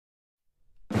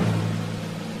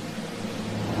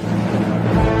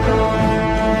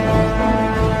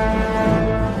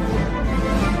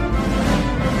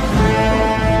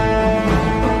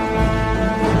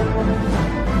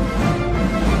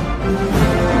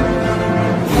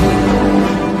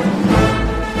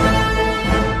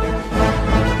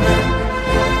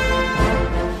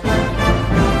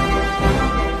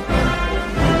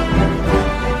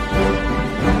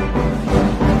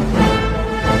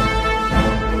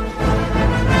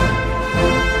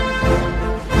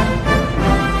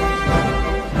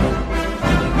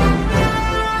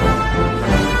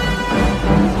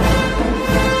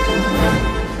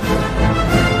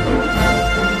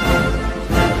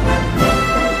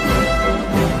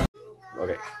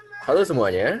Halo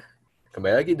semuanya,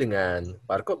 kembali lagi dengan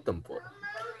Warkop Tempur.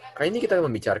 Kali ini kita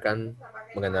akan membicarakan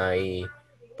mengenai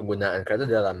penggunaan kereta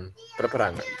dalam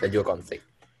perperangan dan juga konflik.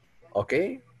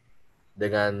 Oke,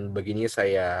 dengan begini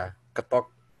saya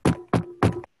ketok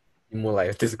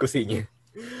dimulai diskusinya.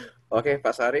 Oke,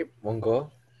 Pak Sarip,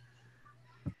 monggo.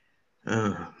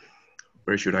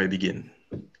 Where should I begin?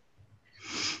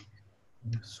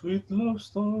 Sweet love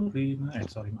story.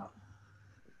 Maaf.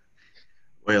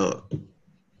 Well,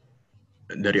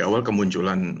 dari awal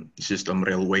kemunculan sistem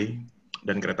railway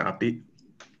dan kereta api,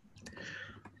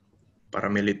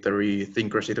 para military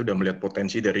thinkers itu sudah melihat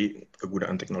potensi dari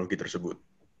kegunaan teknologi tersebut,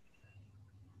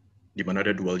 di mana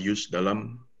ada dual use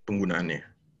dalam penggunaannya.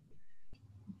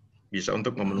 Bisa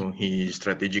untuk memenuhi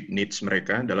strategic needs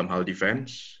mereka dalam hal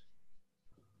defense,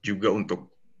 juga untuk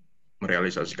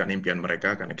merealisasikan impian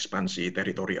mereka akan ekspansi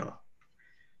teritorial.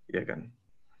 Ya kan?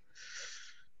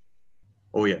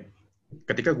 Oh ya,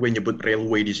 ketika gue nyebut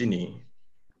railway di sini,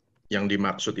 yang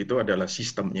dimaksud itu adalah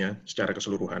sistemnya secara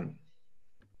keseluruhan,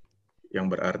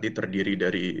 yang berarti terdiri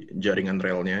dari jaringan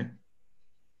relnya,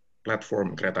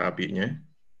 platform kereta apinya,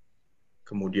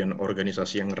 kemudian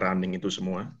organisasi yang running itu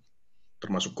semua,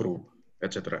 termasuk kru,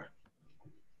 etc.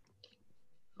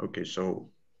 Oke, so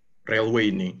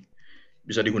railway ini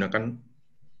bisa digunakan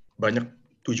banyak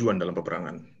tujuan dalam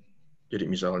peperangan. Jadi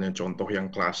misalnya contoh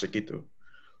yang klasik itu,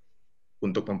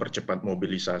 untuk mempercepat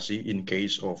mobilisasi in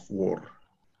case of war.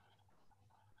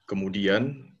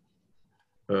 Kemudian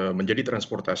menjadi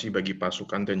transportasi bagi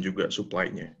pasukan dan juga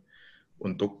supply-nya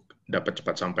untuk dapat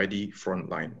cepat sampai di front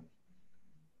line.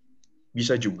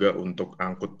 Bisa juga untuk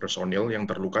angkut personil yang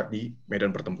terluka di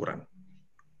medan pertempuran.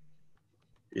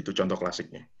 Itu contoh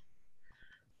klasiknya.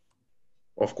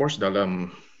 Of course,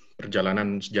 dalam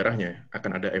perjalanan sejarahnya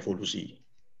akan ada evolusi.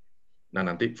 Nah,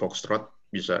 nanti Foxtrot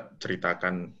bisa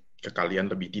ceritakan ke kalian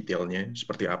lebih detailnya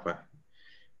seperti apa.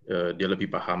 Dia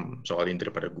lebih paham soal ini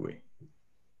daripada gue.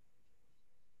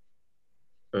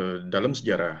 Dalam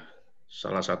sejarah,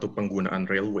 salah satu penggunaan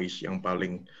railways yang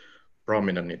paling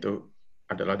prominent itu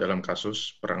adalah dalam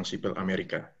kasus Perang Sipil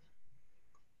Amerika.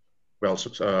 Well,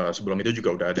 sebelum itu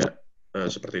juga udah ada,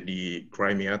 seperti di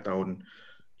Crimea tahun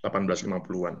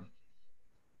 1850-an.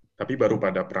 Tapi baru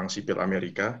pada Perang Sipil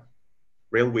Amerika,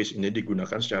 railways ini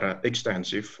digunakan secara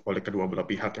ekstensif oleh kedua belah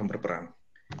pihak yang berperang,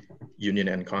 Union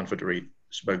and Confederate,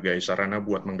 sebagai sarana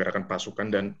buat menggerakkan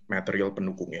pasukan dan material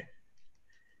pendukungnya.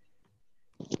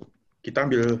 Kita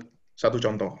ambil satu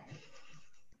contoh,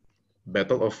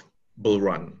 Battle of Bull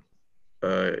Run,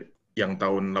 yang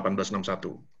tahun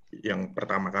 1861, yang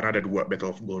pertama, karena ada dua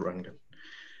Battle of Bull Run. Kan.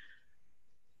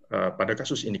 Pada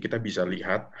kasus ini kita bisa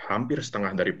lihat hampir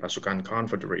setengah dari pasukan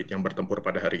Confederate yang bertempur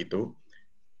pada hari itu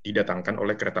didatangkan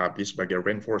oleh kereta api sebagai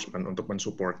reinforcement untuk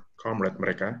mensupport comrade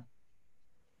mereka.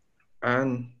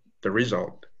 And the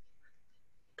result,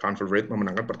 Confederate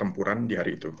memenangkan pertempuran di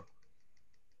hari itu.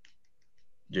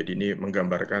 Jadi ini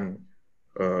menggambarkan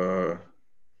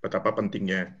betapa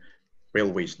pentingnya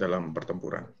railways dalam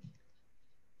pertempuran.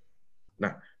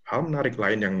 Nah, hal menarik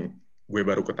lain yang gue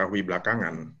baru ketahui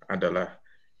belakangan adalah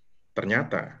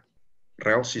ternyata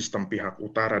rel sistem pihak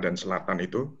utara dan selatan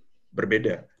itu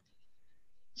berbeda.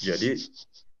 Jadi,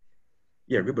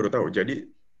 ya gue baru tahu. Jadi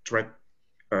track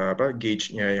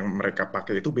gauge-nya yang mereka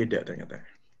pakai itu beda ternyata.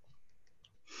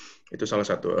 Itu salah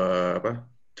satu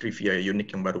trivia unik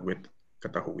yang baru gue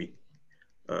ketahui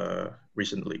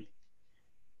recently.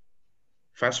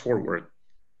 Fast forward,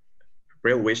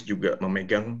 railways juga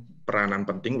memegang peranan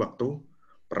penting waktu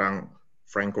perang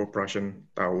Franco-Prussian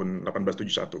tahun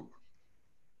 1871.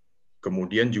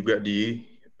 Kemudian juga di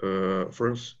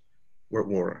First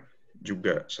World War,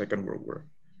 juga Second World War,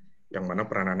 yang mana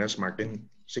peranannya semakin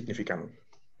signifikan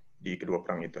di kedua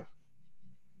perang itu.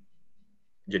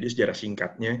 Jadi sejarah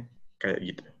singkatnya kayak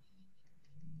gitu.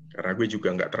 Karena gue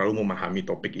juga nggak terlalu memahami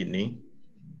topik ini,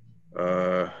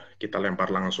 kita lempar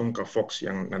langsung ke Fox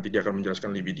yang nanti dia akan menjelaskan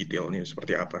lebih detailnya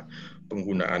seperti apa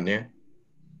penggunaannya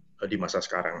di masa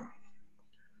sekarang.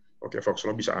 Oke, Fox,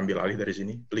 lo bisa ambil alih dari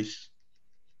sini, please.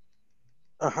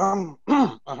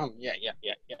 Ya.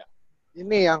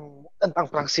 Ini yang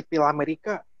tentang Perang Sipil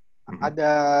Amerika,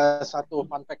 ada satu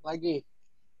fun fact lagi.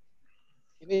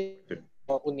 Ini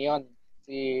Union,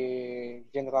 si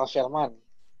Jenderal Sherman.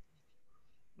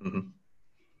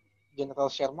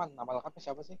 Jenderal Sherman, nama lengkapnya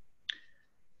siapa sih?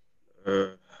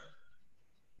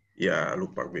 Ya,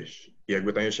 lupa gue. Ya,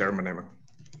 gue tanya Sherman emang.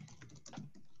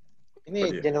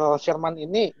 Ini Jenderal Sherman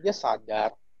ini, dia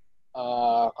sadar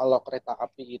kalau kereta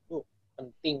api itu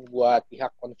penting buat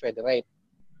pihak Confederate.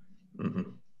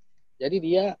 Jadi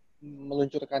dia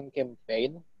meluncurkan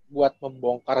campaign buat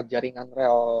membongkar jaringan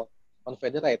rel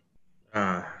Confederate.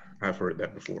 I've heard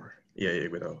that before. Iya,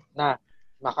 gue tahu. Nah,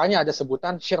 makanya ada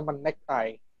sebutan Sherman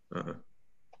necktie. Uh-huh.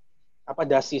 Apa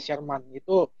dasi Sherman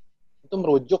itu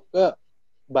merujuk ke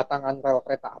batangan rel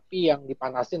kereta api yang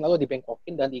dipanasin lalu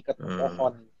dibengkokin dan diikat ke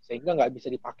pohon sehingga nggak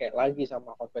bisa dipakai lagi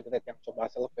sama Confederate yang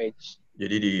coba salvage.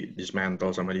 Jadi di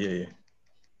dismantle sama dia ya?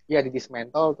 Iya, di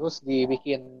dismantle terus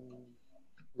dibikin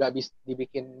nggak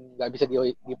bisa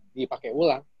dipakai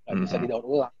ulang, nggak bisa didaur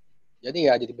ulang. Jadi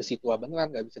ya jadi besi tua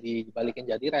beneran, nggak bisa dibalikin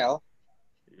jadi rel.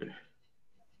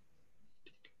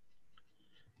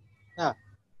 Nah,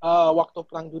 waktu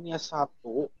Perang Dunia I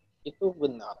itu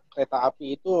benar kereta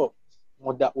api itu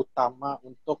moda utama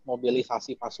untuk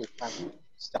mobilisasi pasukan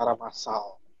secara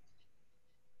massal.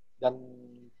 Dan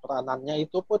peranannya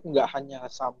itu pun nggak hanya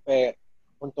sampai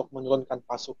untuk menurunkan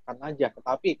pasukan aja,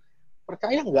 tetapi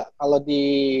percaya nggak kalau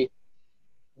di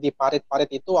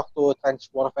parit-parit itu waktu trench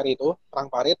warfare itu, perang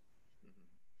parit,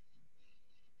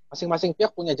 masing-masing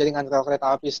pihak punya jaringan rel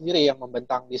kereta api sendiri yang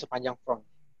membentang di sepanjang front.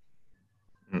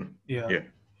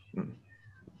 Iya.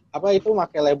 Apa itu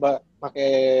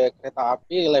pakai kereta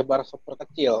api lebar super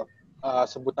kecil,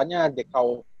 sebutannya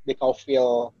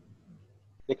Decauville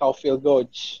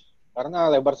gauge,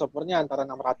 karena lebar supernya antara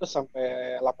 600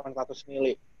 sampai 800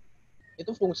 mili.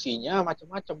 Itu fungsinya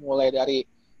macam-macam, mulai dari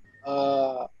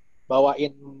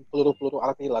bawain peluru-peluru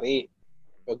artileri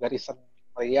ke garisan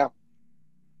meriam,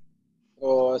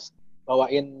 terus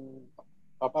bawain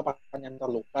pasukan yang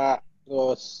terluka,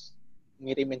 terus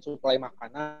ngirimin suplai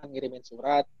makanan, ngirimin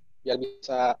surat, biar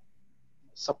bisa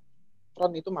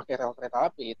front itu pakai rel kereta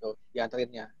api itu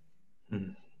dianterinnya.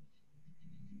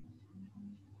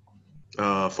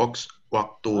 Fox,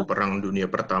 waktu Perang Dunia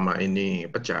Pertama ini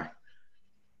pecah,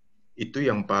 itu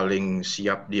yang paling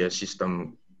siap dia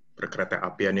sistem perkereta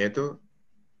apiannya itu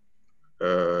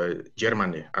Jerman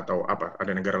ya? Atau apa?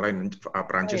 Ada negara lain?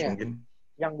 Perancis mungkin?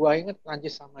 Yang gua ingat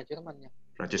Perancis sama Jerman ya.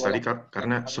 Perancis tadi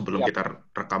karena sebelum kita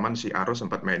rekaman si Aro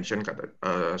sempat mention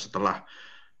setelah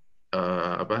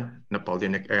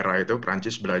Napoleonic era itu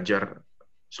Perancis belajar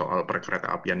soal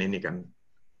perkereta apian ini kan.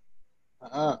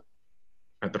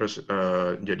 Nah, terus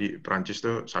jadi Perancis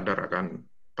tuh sadar akan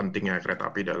pentingnya kereta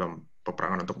api dalam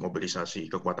peperangan untuk mobilisasi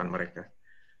kekuatan mereka.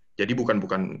 Jadi bukan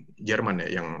Jerman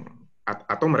ya yang,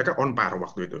 atau mereka on par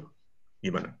waktu itu,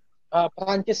 gimana?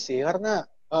 Perancis sih, karena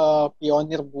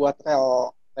pionir buat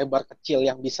rel lebar kecil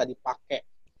yang bisa dipakai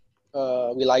ke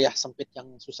wilayah sempit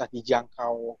yang susah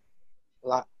dijangkau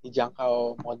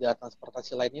moda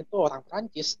transportasi lainnya itu orang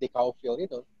Perancis di Decauville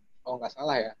itu, kalau nggak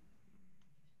salah ya.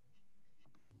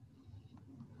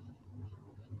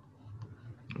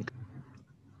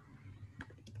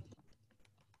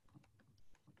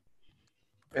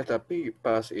 Tapi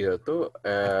pas itu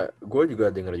gue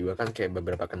juga dengar juga kan kayak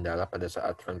beberapa kendala pada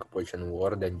saat Franco-Prussian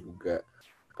War dan juga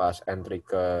pas entry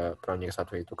ke Perang Dunia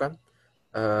I itu kan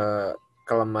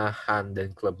kelemahan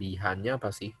dan kelebihannya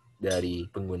apa sih dari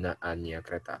penggunaannya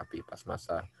kereta api pas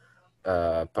masa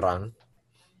perang?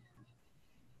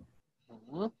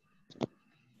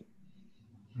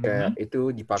 Kayak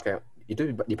itu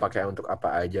dipakai untuk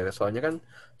apa aja? Soalnya kan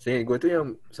gue tuh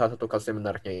yang salah satu kasus yang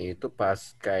menariknya itu pas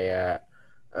kayak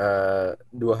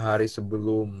 2 hari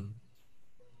sebelum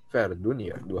Verdun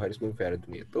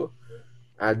itu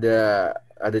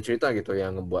ada cerita gitu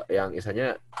yang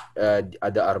isanya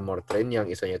ada armor train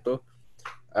yang isanya itu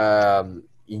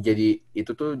jadi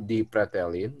itu tuh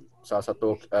dipretelin salah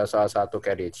satu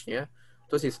carriage-nya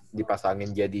terus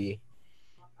dipasangin jadi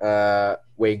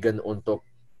wagon untuk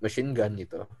machine gun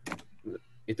gitu.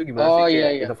 Itu gimana sih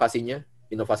kayak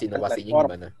inovasinya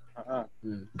gimana?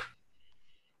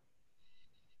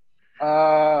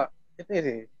 Itu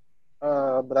sih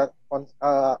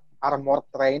armor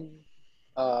train,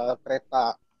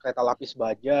 kereta lapis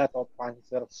baja atau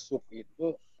Panzerzug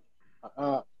itu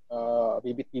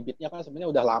bibit-bibitnya kan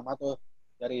sebenarnya udah lama tuh,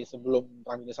 dari sebelum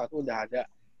Perang Dunia I udah ada,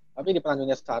 tapi di Perang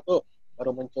Dunia I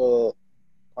baru muncul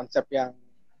konsep yang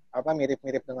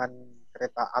mirip-mirip dengan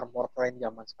kereta armor train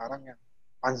zaman sekarang yang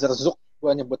Panzerzug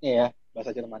gua nyebutnya ya bahasa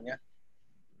Jermannya.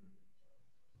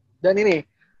 Dan ini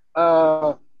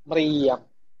meriam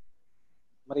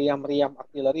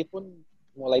artileri pun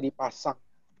mulai dipasang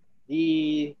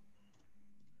di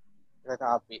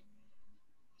kereta api.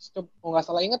 Kalau nggak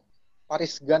salah ingat,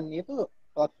 Paris Gun itu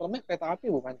platformnya kereta api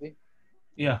bukan sih?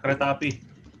 Iya, kereta api.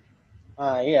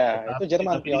 Iya, itu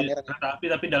Jerman pionirnya. Kereta api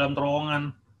tapi dalam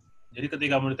terowongan. Jadi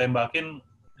ketika mau ditembakin,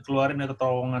 dikeluarin dari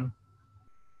terowongan.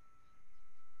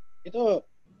 Itu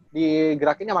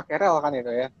digerakinnya pakai rel kan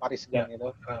itu ya, Paris Gun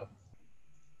itu. Rel.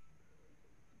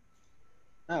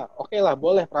 Nah, oke lah,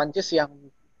 boleh Prancis yang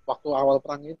waktu awal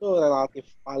perang itu relatif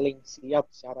paling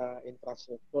siap secara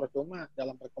infrastruktur, cuma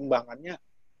dalam perkembangannya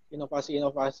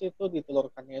inovasi-inovasi itu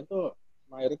ditelurkannya itu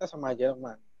mayoritas sama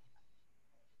Jerman.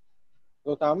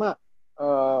 Terutama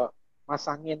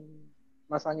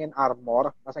masangin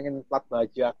armor, masangin plat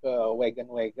baja ke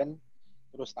wagon,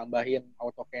 terus tambahin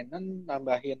auto cannon,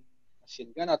 tambahin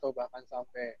machine gun atau bahkan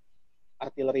sampai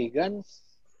artillery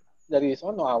guns dari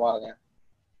sono awalnya.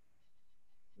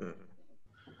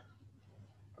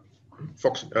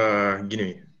 Fox,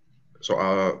 gini,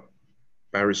 soal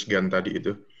Paris gun tadi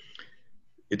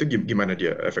itu gimana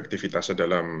dia efektivitasnya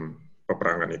dalam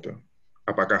peperangan itu?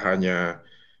 Apakah hanya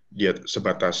dia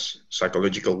sebatas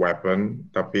psychological weapon,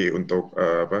 tapi untuk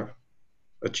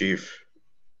achieve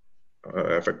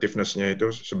effectiveness-nya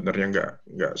itu sebenarnya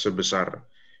nggak sebesar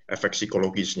efek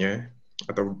psikologisnya,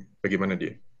 atau bagaimana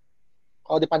dia?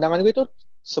 Kalau di pandangan gue itu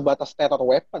sebatas terror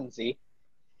weapon sih.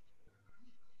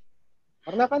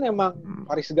 Karena kan emang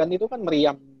Paris gun itu kan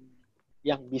meriam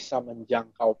yang bisa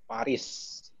menjangkau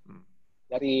Paris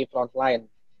dari front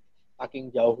line, saking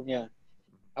jauhnya.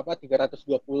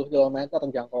 320 km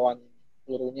jangkauan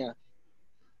pelurunya.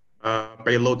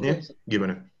 Payload-nya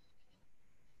gimana?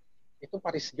 Itu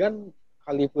Paris gun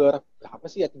kaliber berapa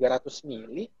sih ya? 300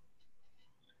 mili.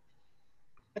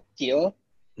 Kecil.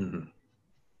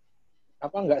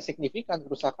 Nggak signifikan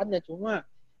kerusakannya, cuma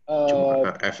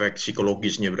efek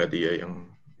psikologisnya berarti ya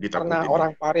yang ditakutin. Karena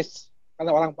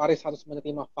orang Paris harus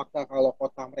menerima fakta kalau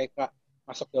kota mereka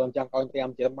masuk dalam jangkauan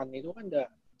meriam Jerman itu kan ada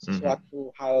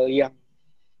sesuatu hal yang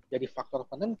jadi faktor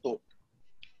penentu.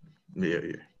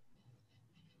 Iya.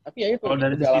 Tapi ya itu. Kalau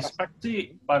dari segi spek sih,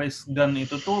 Paris gun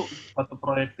itu tuh satu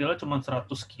proyektilnya cuma 100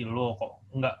 kilo kok.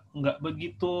 Nggak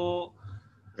begitu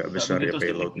besar ya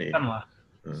payload-nya. Lah.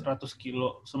 100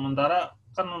 kilo. Sementara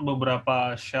kan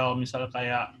beberapa shell misalnya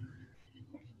kayak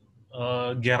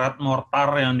Gerard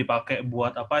mortar yang dipakai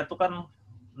buat apa itu kan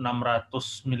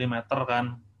 600 mm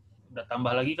kan. Udah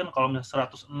tambah lagi kan kalau misalnya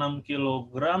 106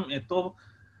 kg itu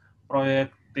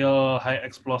proyektil high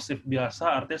explosive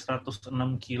biasa, artinya 106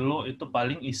 kilo itu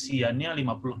paling isiannya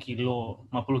 50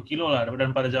 kilo lah.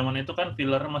 Dan pada zaman itu kan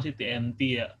fillernya masih TNT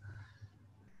ya.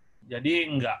 Jadi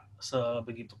nggak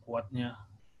sebegitu kuatnya.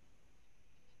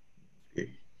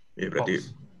 Ya berarti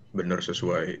benar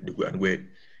sesuai dugaan gue,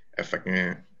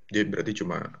 efeknya dia berarti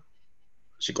cuma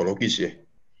psikologis ya.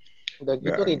 Udah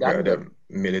gitu nggak ada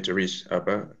military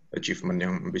achievement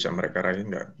yang bisa mereka raih,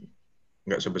 nggak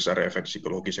sebesar efek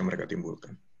psikologis yang mereka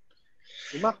timbulkan.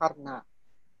 Cuma karena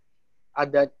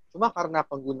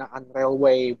penggunaan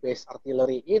railway based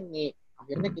artillery ini,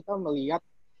 akhirnya kita melihat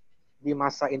di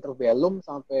masa interbellum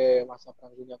sampai masa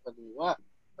Perang Dunia Kedua,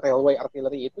 railway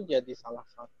artillery itu jadi salah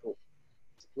satu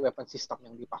weapon system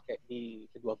yang dipakai di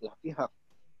kedua belah pihak.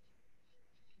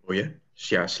 Oh ya?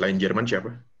 Selain Jerman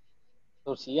siapa?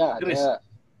 Rusia ada.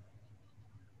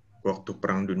 Waktu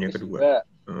Perang Dunia Kedua.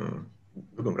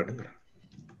 Gue belum pernah dengar.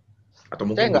 Atau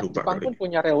mungkin gue lupa. Jepang pun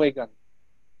punya railway gun.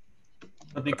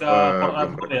 Ketika Port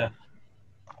Arthur ya?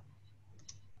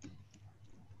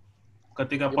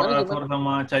 Ketika Port Arthur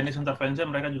sama Chinese intervention,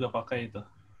 mereka juga pakai itu.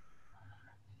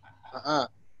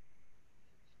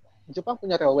 Jepang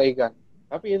punya railway gun.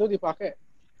 Tapi itu dipakai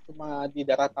cuma di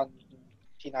daratan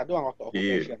Cina doang waktu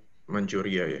occupation. Di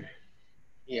Manchuria ya?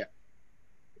 Iya.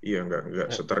 Iya,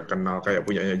 nggak seterkenal kayak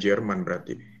punyanya Jerman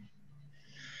berarti.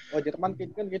 Oh, Jerman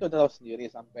kan gitu udah tahu sendiri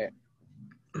sampai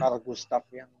Carl Gustav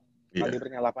yang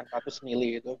kalibernya 800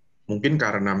 mili itu. Mungkin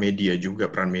karena media juga,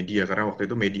 peran media. Karena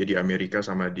waktu itu media di Amerika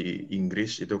sama di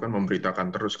Inggris itu kan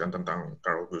memberitakan terus kan tentang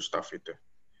Carl Gustav itu.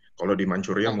 Kalau di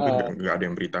Manchuria mungkin nggak ada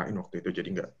yang beritain waktu itu, jadi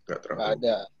nggak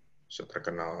terlalu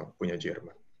seterkenal punya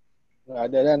Jerman. Nggak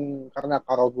ada, dan karena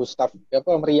Carl Gustav,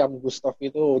 meriam Gustav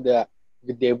itu udah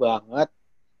gede banget.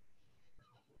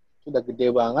 Sudah gede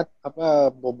banget,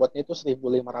 bobotnya itu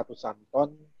 1.500-an ton.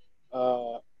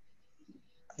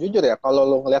 Jujur ya, kalau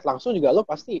lo ngeliat langsung juga lo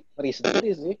pasti ngeri sendiri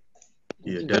sih.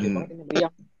 Iya,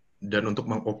 dan untuk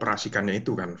mengoperasikannya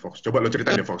itu kan, Fox. Coba lo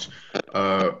ceritain deh, Fox.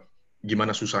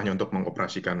 Gimana susahnya untuk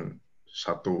mengoperasikan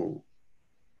satu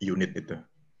unit itu?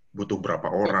 Butuh berapa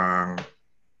orang?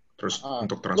 Terus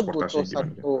untuk transportasi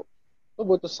gimana? Lo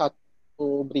butuh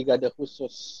satu brigade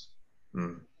khusus.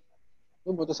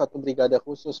 Lu butuh satu brigade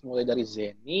khusus, mulai dari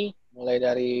Zeni, mulai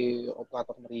dari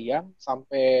operator meriam,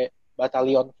 sampai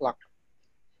batalion flak.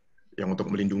 Yang untuk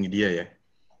melindungi dia ya?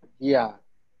 Iya.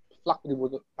 Flak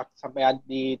dibutuhkan sampai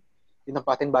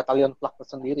ditempatin batalion flak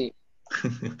tersendiri.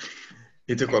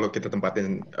 Itu kalau kita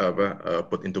tempatin,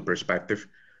 put into perspective,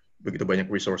 begitu banyak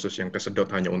resources yang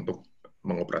kesedot hanya untuk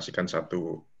mengoperasikan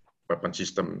satu weapon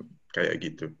system kayak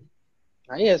gitu.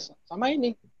 Nah iya, sama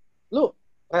ini. Lu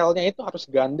relnya itu harus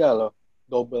ganda loh.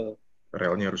 Double.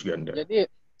 Relnya harus ganda. Jadi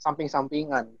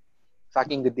samping-sampingan.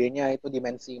 saking gedenya itu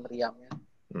dimensi meriamnya.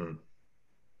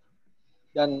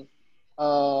 Dan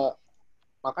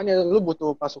makanya lu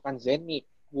butuh pasukan Zeni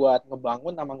buat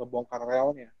ngebangun sama ngebongkar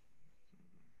relnya.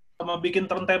 Sama bikin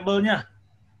turntable-nya.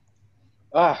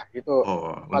 Itu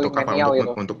paling untuk apa? menial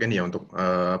itu. Untuk ini ya, untuk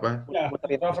apa? Ya,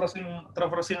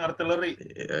 traversing artillery.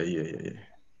 Iya.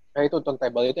 Nah, itu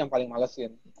turntable itu yang paling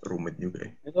malesin. Rumit juga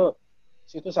ya.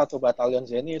 Itu satu batalion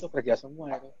Zeni itu kerja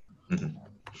semua itu.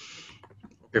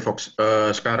 Oke, Fox.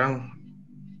 Sekarang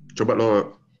coba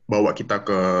lo bawa kita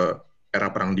ke era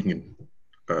Perang Dingin.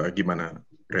 Gimana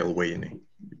railway ini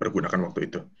dipergunakan waktu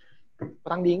itu?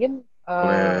 Perang Dingin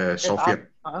oleh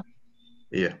Soviet.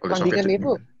 Iya, oleh Perang Soviet. Dingin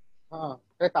itu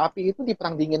kereta api itu di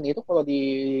Perang Dingin itu kalau di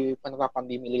penerapan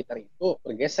di militer itu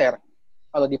bergeser.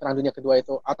 Kalau di Perang Dunia Kedua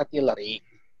itu artillery.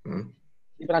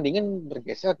 Di Perang Dingin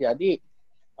bergeser jadi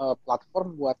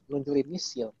platform buat luncurin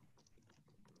misil.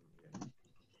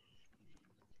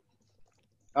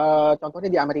 Contohnya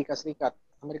di Amerika Serikat.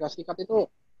 Amerika Serikat itu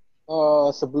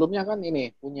sebelumnya kan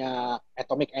ini punya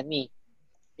atomic enemy.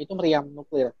 Itu meriam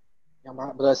nuklir yang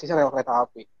bersisa rel kereta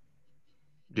api.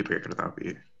 Gitu ya, kereta api.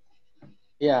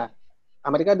 Iya.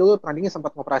 Amerika dulu Perang Dingin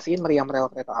sempat ngoperasiin meriam rel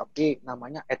kereta api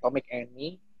namanya atomic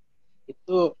enemy.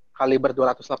 Itu kaliber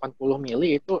 280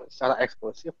 mili itu secara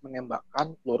eksklusif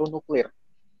menembakkan peluru nuklir.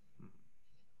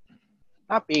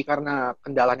 Tapi karena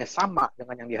kendalanya sama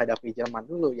dengan yang dihadapi Jerman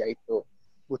dulu, yaitu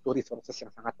butuh resources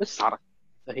yang sangat besar,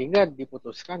 sehingga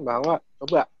diputuskan bahwa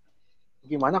coba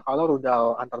gimana kalau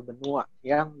rudal antar benua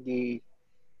yang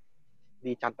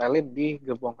dicantelin di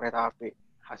gerbong kereta api.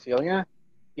 Hasilnya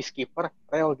Peacekeeper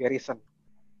Rail Garrison.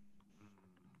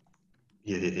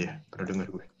 Iya. Pernah dengar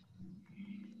gue.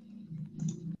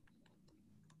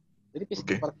 Jadi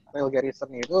Peacekeeper Rail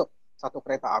Garrison itu satu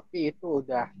kereta api itu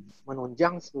udah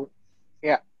menunjang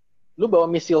kayak lu bawa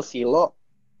missile silo,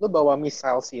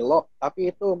 tapi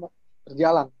itu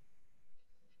berjalan.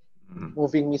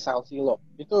 Moving missile silo.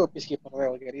 Itu Peacekeeper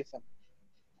Rail Garrison.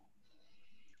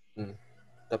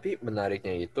 Tapi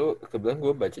menariknya itu, kebetulan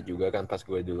gue baca juga kan pas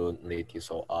gue dulu neliti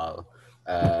soal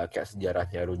kayak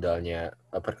sejarahnya rudalnya,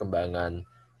 perkembangan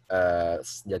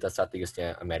senjata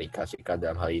strategisnya Amerika Serikat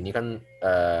dalam hal ini kan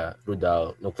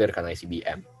rudal nuklir kan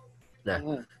ICBM. Nah,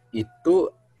 itu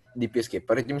di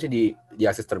Peacekeeper itu mesti di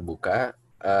akses terbuka.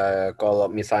 Kalau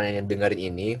misalnya yang dengerin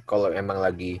ini, kalau emang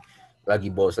lagi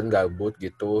bosen gabut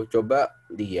gitu, coba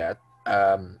lihat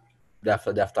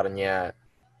daftarnya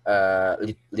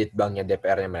lead banknya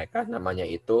DPR-nya mereka, namanya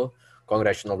itu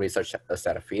Congressional Research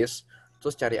Service.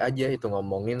 Terus cari aja itu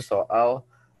ngomongin soal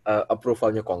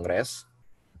approval-nya Kongres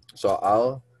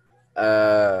soal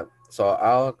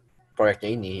proyeknya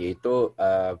ini, yaitu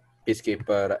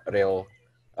Peacekeeper Rail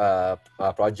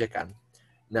Project kan.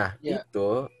 Nah,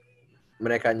 itu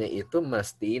merekanya itu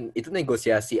mesti itu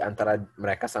negosiasi antara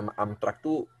mereka sama Amtrak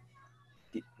tuh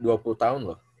 20 tahun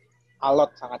loh.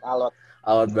 Sangat alot.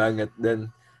 Alot banget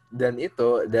dan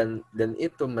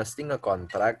itu mesti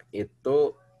ngekontrak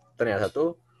itu ternyata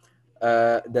tuh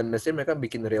dan mesti mereka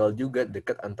bikin rail juga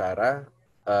deket antara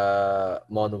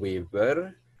Mount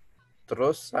Weaver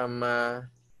terus sama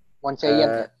Mount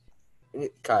Cheyenne ini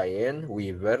Cayenne,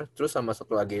 Weaver, terus sama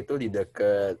satu lagi itu di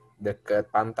deket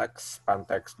Pantex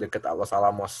deket Los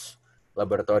Alamos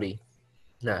Laboratory.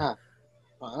 Nah,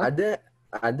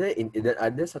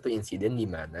 ada satu insiden di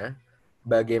mana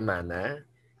bagaimana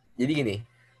jadi gini,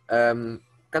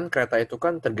 kan kereta itu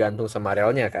kan tergantung sama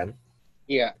relnya kan?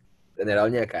 Iya.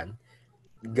 Relnya kan.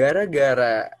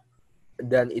 Gara-gara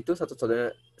dan itu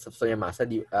satu-satunya masa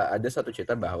ada satu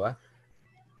cerita bahwa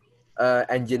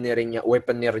engineeringnya,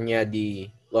 weaponeer-nya di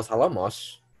Los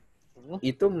Alamos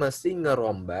itu mesti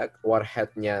ngerombak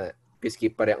warhead-nya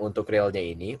Peacekeeper yang untuk railnya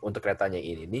ini, untuk keretanya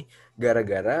ini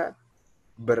gara-gara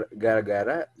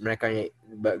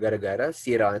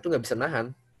si railnya itu nggak bisa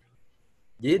nahan.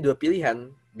 Jadi dua pilihan,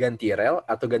 ganti rel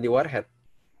atau ganti warhead.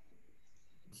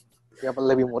 Ya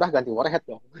lebih murah ganti warhead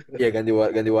dong. Iya ganti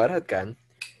warhead kan.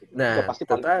 Nah, pasti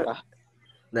paling murah.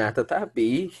 Nah,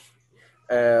 tetapi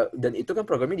dan itu kan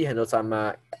programnya dihandle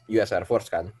sama US Air Force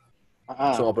kan.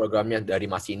 Semua programnya dari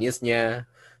masinis,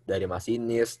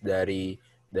 dari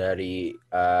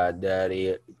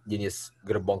jenis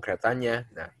gerbong keretanya.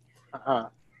 Nah,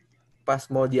 pas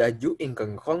mau diajuin ke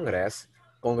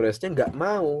Kongresnya nggak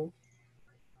mau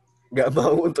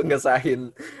untuk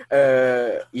ngesahin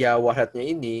ya warheadnya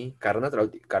ini karena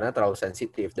terlalu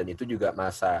sensitif, dan itu juga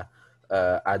masa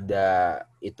ada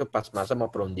itu pas masa mau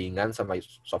perundingan sama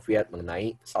Soviet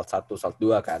mengenai SALT 1, SALT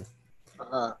 2 kan.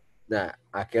 Nah,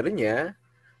 akhirnya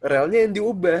relnya yang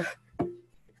diubah.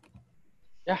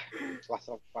 Ya,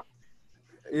 sepak.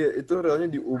 Iya, itu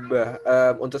relnya diubah.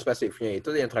 Untuk spesifiknya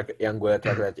itu yang gue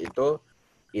terakhir itu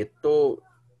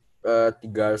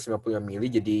 350 mili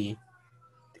jadi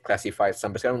classified,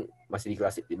 sampai sekarang masih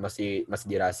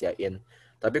dirahasiain.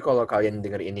 Tapi kalau kalian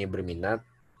dengar ini berminat,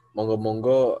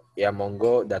 monggo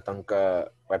datang ke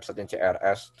website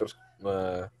CRS terus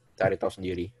cari tahu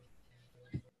sendiri.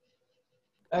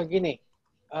 Gini,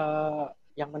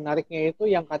 yang menariknya itu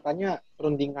yang katanya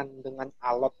perundingan dengan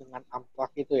alot dengan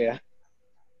amplak itu ya.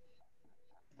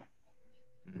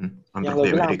 Yang lo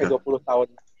bilang sampai 20 tahun.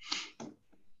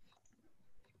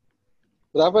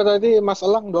 Berapa tadi Mas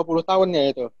Elang 20 tahun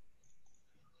ya itu?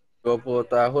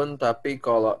 20 tahun, tapi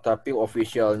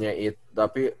officialnya itu,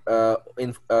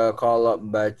 kalau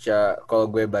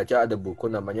gue baca ada buku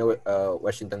namanya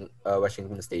Washington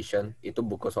Station, itu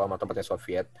buku soal matematika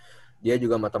Soviet. Dia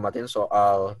juga matematin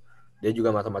soal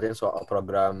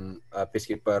program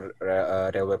peacekeeper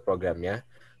railway programnya.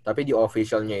 Tapi di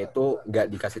officialnya itu nggak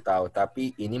dikasih tahu.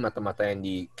 Tapi ini matematika yang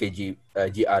di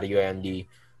GRU yang di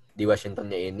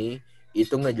Washingtonnya ini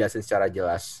itu ngejelasin secara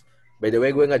jelas. By the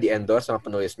way, gue nggak di-endorse sama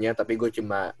penulisnya, tapi gue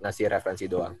cuma ngasih referensi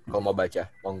doang. Kalau mau baca,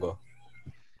 monggo.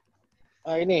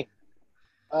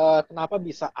 Kenapa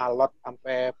bisa alot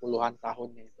sampai puluhan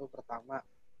tahunnya itu? Pertama,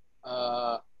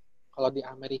 kalau di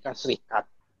Amerika Serikat,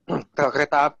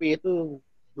 kereta api itu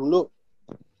dulu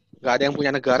nggak ada yang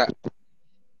punya negara.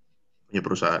 Punya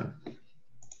perusahaan.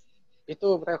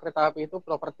 Itu kereta api itu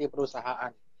properti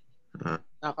perusahaan.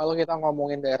 Nah, kalau kita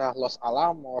ngomongin daerah Los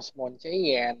Alamos,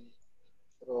 Montcheyenne,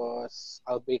 terus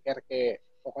Albuquerque,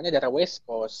 pokoknya daerah West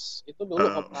Coast, itu dulu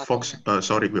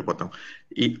sorry gue potong.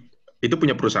 Itu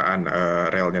punya perusahaan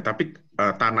relnya, tapi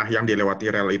tanah yang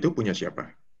dilewati rel itu punya siapa?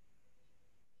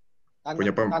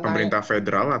 Punya pemerintah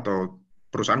federal atau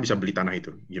perusahaan bisa beli tanah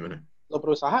itu? Gimana? Lo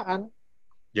perusahaan.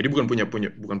 Jadi bukan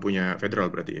punya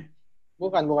federal berarti ya?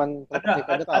 Bukan federal.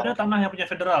 Ada tanah yang punya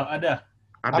federal, ada.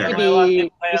 Tapi di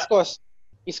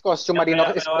East Coast cuma di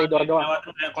North East Corridor doang.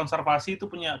 Konservasi itu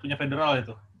punya federal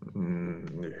itu.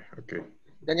 Oke.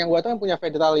 Dan yang gua tahu yang punya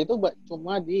federal itu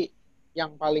cuma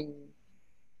yang paling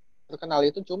terkenal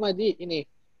itu cuma di ini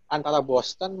antara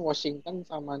Boston, Washington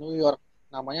sama New York,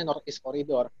 namanya North East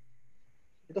Corridor.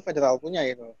 Itu federal punya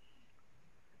itu.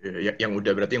 Yang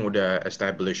udah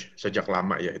established sejak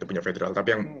lama ya, itu punya federal.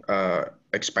 Tapi yang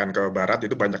expand ke barat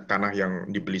itu banyak tanah yang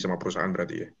dibeli sama perusahaan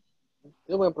berarti ya?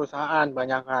 Itu punya perusahaan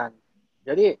banyak kan.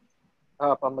 Jadi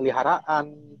pemeliharaan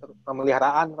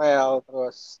rel,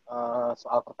 terus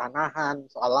soal pertanahan,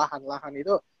 soal lahan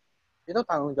itu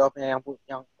tanggung jawabnya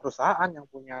yang perusahaan yang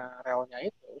punya relnya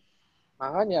itu.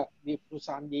 Makanya di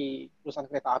perusahaan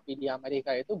kereta api di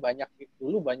Amerika itu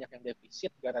dulu banyak yang defisit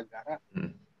gara-gara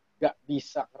nggak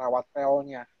bisa merawat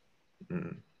relnya.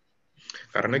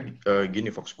 Karena gini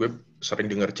Fox, gue sering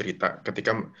dengar cerita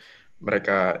ketika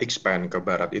mereka expand ke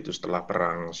barat itu setelah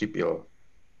perang sipil,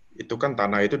 itu kan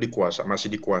tanah itu masih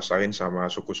dikuasain sama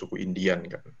suku-suku Indian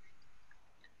kan.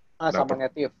 Sama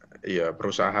native. Iya,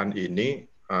 perusahaan ini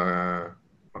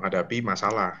menghadapi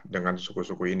masalah dengan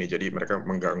suku-suku ini, jadi mereka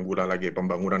mengganggu lagi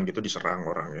pembangunan gitu, diserang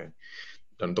orangnya.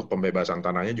 Dan untuk pembebasan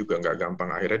tanahnya juga nggak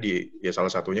gampang. Akhirnya salah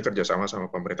satunya kerjasama sama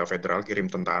pemerintah federal, kirim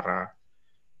tentara.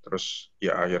 Terus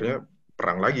ya akhirnya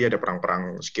perang lagi, ada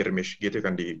perang-perang skirmish gitu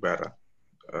kan di barat,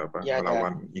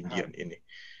 melawan Indian ini.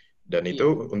 Dan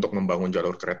itu untuk membangun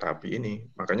jalur kereta api ini.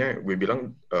 Makanya gue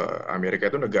bilang Amerika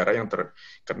itu negara yang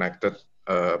terconnected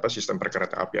sistem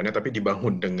perkereta apiannya, tapi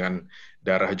dibangun dengan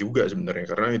darah juga sebenarnya.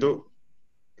 Karena itu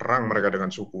perang mereka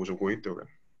dengan suku-suku itu kan.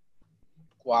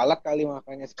 Kualat kali,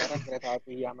 makanya sekarang kereta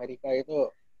api Amerika itu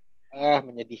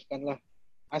menyedihkan lah.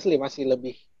 Asli masih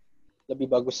lebih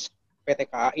bagus PT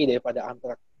KAI daripada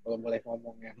Amtrak kalau boleh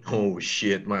ngomongnya. Oh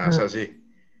shit, masa sih?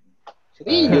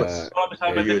 Serius. Kalau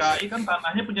misalnya PT KAI kan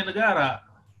tanahnya punya negara.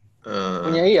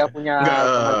 Punya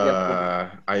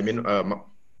kementerian.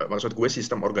 Maksud gue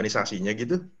sistem organisasinya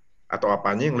gitu, atau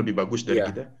apanya yang lebih bagus dari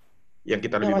kita? Yang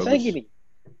kita lebih bagus. Masalahnya gini,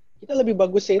 kita lebih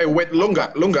bagus sih. Wait, lo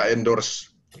nggak endorse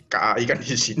KAI kan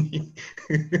di sini?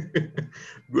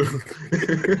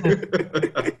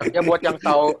 Ya buat yang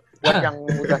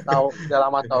udah tahu, udah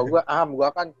lama tahu gue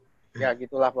kan ya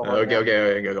gitulah pokoknya.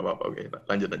 Oke, nggak apa-apa. Oke,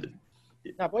 lanjut.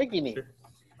 Nah, pokoknya gini.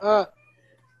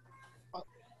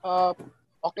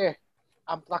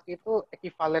 Amtrak itu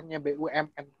ekivalennya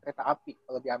BUMN kereta api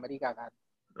kalau di Amerika kan.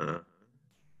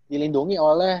 Dilindungi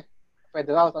oleh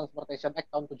Federal Transportation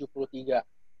Act tahun 73.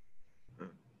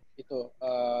 Itu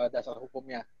dasar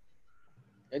hukumnya.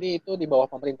 Jadi itu di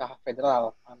bawah pemerintah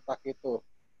federal Amtrak itu.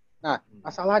 Nah,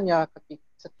 masalahnya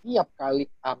setiap kali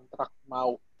Amtrak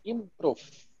mau improve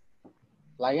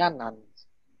layanan,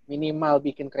 minimal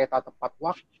bikin kereta tepat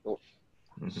waktu,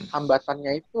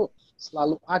 hambatannya itu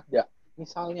selalu ada.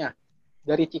 Misalnya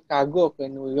dari Chicago ke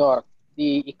New York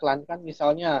diiklankan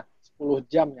misalnya 10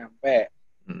 jam nyampe.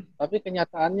 Tapi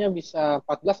kenyataannya bisa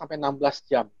 14 sampai 16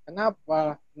 jam.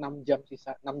 Kenapa 6 jam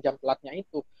sisa 6 jam telatnya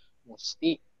itu?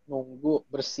 Mesti nunggu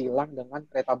bersilang dengan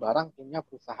kereta barang punya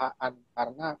perusahaan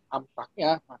karena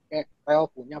Amtraknya pakai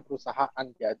rel punya perusahaan.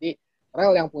 Jadi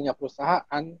rel yang punya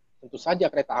perusahaan tentu saja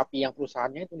kereta api yang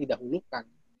perusahaannya itu didahulukan.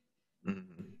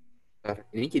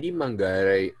 Ini jadi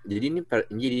Manggarai. Jadi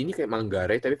ini kayak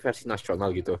Manggarai tapi versi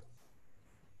nasional gitu.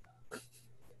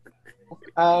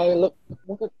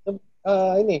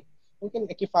 Mungkin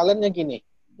ekivalennya gini.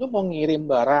 Lu mau ngirim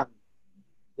barang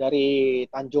dari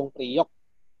Tanjung Priok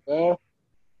ke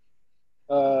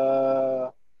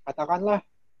katakanlah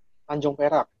Tanjung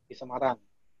Perak di Semarang.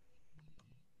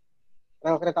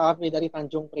 Rel kereta api dari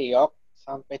Tanjung Priok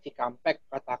sampai Cikampek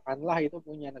katakanlah itu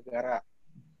punya negara.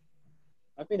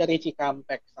 Tapi dari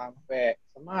Cikampek sampai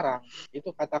Semarang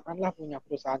itu katakanlah punya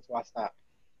perusahaan swasta.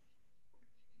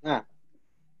 Nah,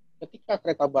 ketika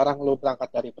kereta barang lu berangkat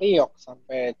dari Priok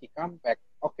sampai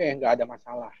Cikampek, oke, nggak ada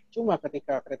masalah. Cuma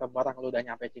ketika kereta barang lu udah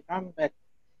nyampe Cikampek,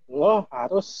 lo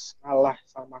harus kalah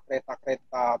sama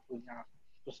kereta-kereta punya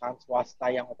perusahaan swasta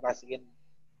yang operasiin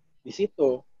di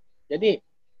situ. Jadi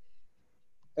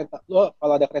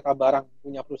kalau ada kereta barang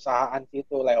punya perusahaan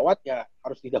situ lewat, ya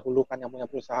harus didahulukan yang punya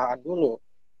perusahaan dulu.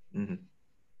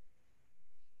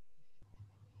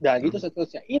 Dan gitu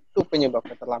seterusnya. Itu penyebab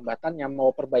keterlambatan yang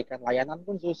mau perbaikan layanan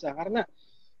pun susah. Karena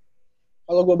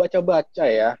kalau gue baca-baca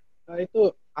ya,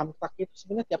 itu Amtrak itu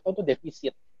sebenarnya tiap tahun tuh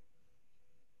defisit.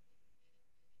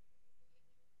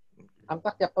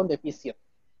 Amtrak tiap tahun defisit.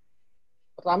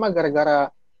 Pertama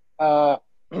gara-gara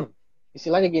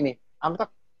istilahnya gini,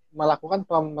 Amtrak melakukan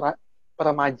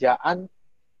peremajaan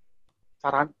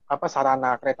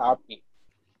sarana kereta api.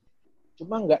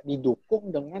 Cuma nggak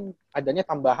didukung dengan adanya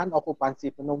tambahan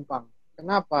okupansi penumpang.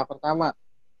 Kenapa? Pertama,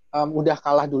 udah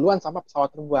kalah duluan sama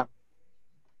pesawat terbang.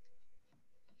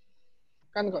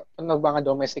 Kan penerbangan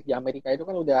domestik di Amerika itu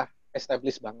kan udah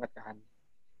established banget kan.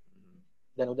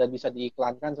 Dan udah bisa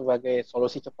diiklankan sebagai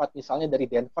solusi cepat. Misalnya dari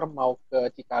Denver mau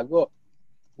ke Chicago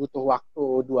butuh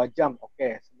waktu 2 jam.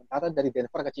 Oke. Sementara dari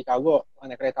Denver ke Chicago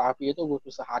naik kereta api itu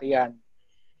butuh seharian.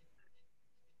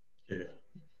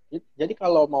 Jadi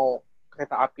kalau mau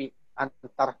kereta api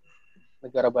antar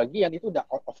negara bagian itu udah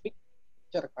out of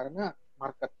picture karena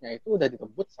marketnya itu udah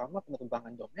ditebut sama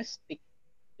penerbangan domestik.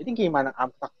 Jadi gimana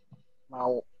Amtrak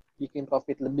mau bikin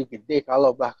profit lebih gede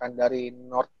kalau bahkan dari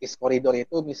Northeast Corridor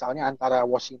itu misalnya antara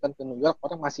Washington ke New York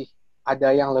orang masih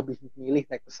ada yang lebih milih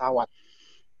naik pesawat.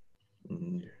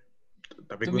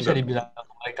 Tapi itu bisa dibilang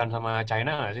kebaikan sama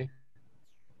China nggak sih?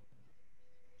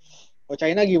 Kalau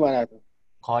China gimana tuh?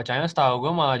 Kalau China setahu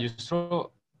gue malah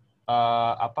justru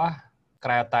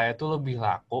kereta itu lebih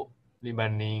laku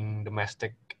dibanding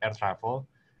domestic air travel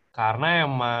karena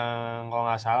emang kalau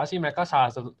nggak salah sih mereka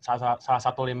salah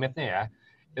satu limitnya ya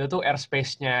itu tuh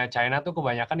airspace-nya China tuh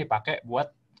kebanyakan dipakai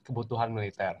buat kebutuhan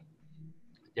militer.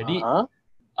 Jadi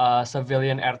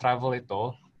civilian air travel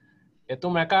itu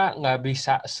mereka nggak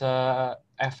bisa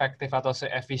se-efektif atau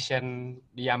se-efisien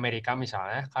di Amerika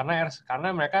misalnya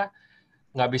karena mereka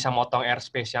nggak bisa motong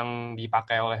airspace yang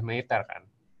dipakai oleh militer kan.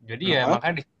 Jadi ya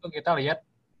makanya di situ kita lihat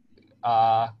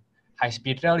high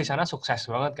speed rail di sana sukses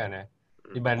banget kan ya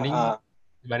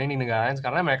dibanding di negara lain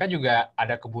karena mereka juga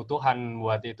ada kebutuhan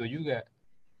buat itu juga.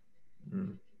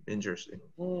 Interesting.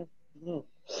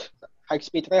 High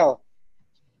speed rail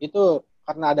itu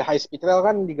karena ada high speed rail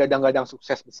kan digadang-gadang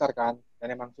sukses besar kan dan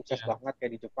emang sukses banget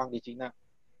kayak di Jepang, di Cina.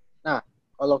 Nah,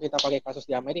 kalau kita pakai kasus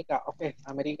di Amerika,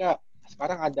 Amerika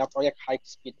sekarang ada proyek high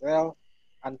speed rail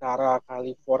antara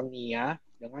California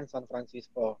dengan San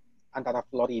Francisco, antara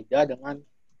Florida dengan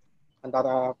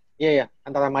antara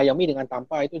Miami dengan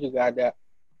Tampa itu juga ada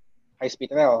high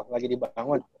speed rail lagi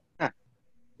dibangun. Nah,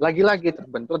 lagi-lagi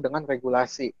terbentur dengan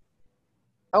regulasi.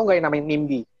 Tahu nggak yang namanya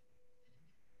NIMBY?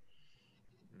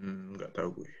 Nggak tahu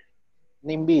gue.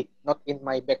 NIMBY, not in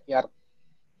my backyard.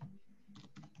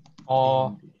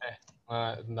 Oh,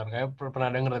 bentar, kayak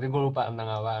pernah denger tapi gue lupa tentang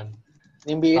apaan.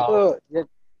 NIMBY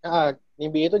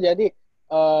itu jadi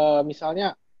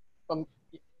misalnya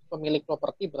pemilik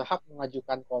properti berhak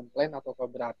mengajukan komplain atau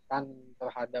keberatan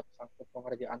terhadap satu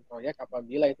pengerjaan proyek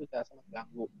apabila itu tidak sangat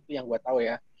mengganggu. Itu yang gue tahu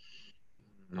ya.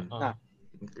 Nah,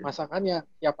 masakannya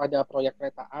tiap ada proyek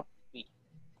kereta api,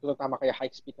 terutama kayak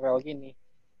high speed rail gini,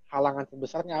 halangan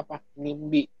terbesarnya apa?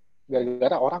 NIMBY.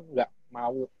 Gara-gara orang nggak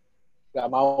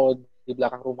mau di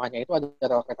belakang rumahnya itu ada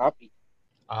rel kereta api.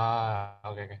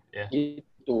 Oke. Yeah.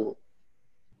 Gitu.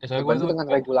 Soalnya Terbantu dengan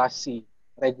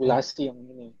regulasi yang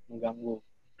ini mengganggu.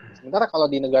 Sementara kalau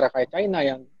di negara kayak China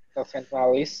yang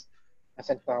tersentralis,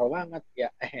 sentral banget ya,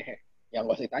 yang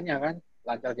nggak usah ditanya kan,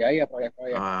 lancar jaya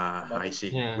proyek-proyek I pembangunan. see.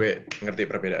 Ya. Gue ngerti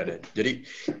perbedaannya. Jadi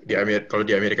kalau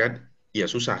di Amerika ya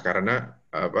susah karena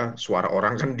suara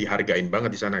orang kan dihargain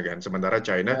banget di sana kan. Sementara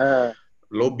China Eh,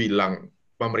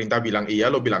 pemerintah bilang iya,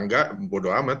 lo bilang enggak,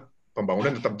 bodo amat.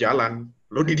 Pembangunan tetap jalan.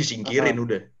 Lo disingkirin eh,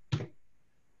 udah.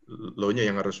 Lo-nya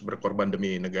yang harus berkorban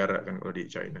demi negara kan kalau di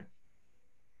China.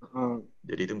 eh.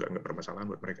 Jadi itu nggak permasalahan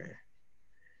buat mereka ya.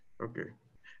 Oke.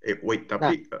 Wait, Nah,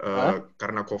 tapi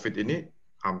karena COVID ini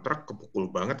Amtrak kepukul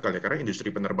banget kali ya, karena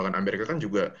industri penerbangan Amerika kan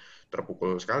juga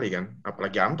terpukul sekali kan.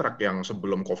 Apalagi Amtrak yang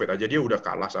sebelum COVID aja dia udah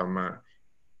kalah sama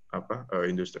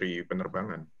industri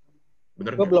penerbangan.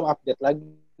 Bener gue nggak? belum update lagi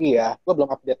ya. Gue belum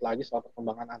update lagi soal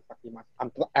perkembangan Amtrak di masa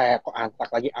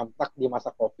Amtrak di masa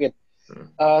COVID.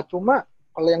 Cuma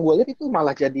kalau yang gue lihat itu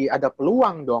malah jadi ada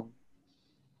peluang dong.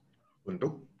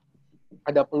 Untuk?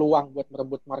 Ada peluang buat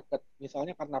merebut market.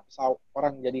 Misalnya karena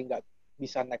orang jadi nggak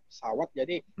bisa naik pesawat,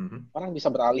 jadi orang bisa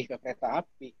beralih ke kereta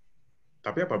api.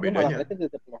 Tapi apa Gue malah bedanya? ngeliatnya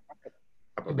ada peluang market.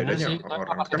 Apa Bener bedanya sih, orang kan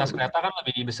kapasitas kereta kan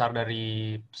lebih besar dari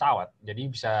pesawat, jadi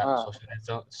bisa Ah.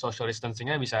 social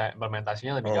distancing-nya bisa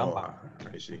implementasinya lebih gampang.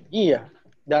 I see. Iya,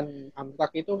 dan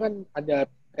Amtrak itu kan ada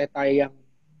kereta yang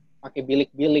pakai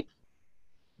bilik-bilik,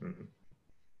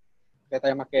 kereta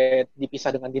yang pakai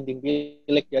dipisah dengan dinding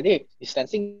bilik, jadi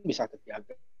distancing bisa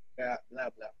terjaga, bla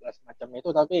bla bla semacam itu.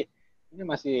 Tapi ini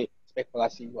masih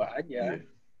spekulasi gua aja.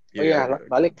 Oh iya,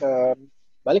 balik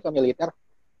ke militer.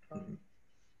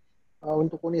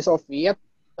 Untuk Uni Soviet,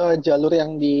 jalur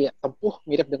yang ditempuh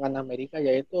mirip dengan Amerika,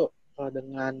 yaitu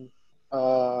dengan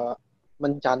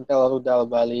mencantel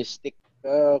rudal balistik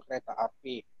ke kereta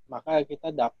api. Maka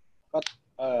kita dapat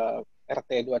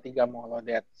RT-23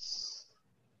 Molodets.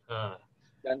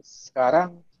 Dan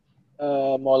sekarang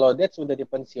Molodets sudah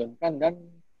dipensiunkan dan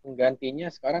penggantinya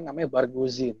sekarang namanya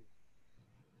Barguzin.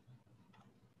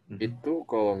 Itu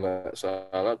kalau nggak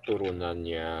salah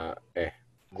turunannya,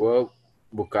 gue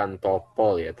bukan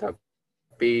Topol ya,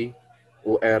 tapi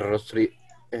UR 1000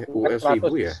 ya? UR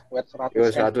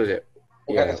 100 ya?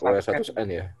 Iya, UR 100N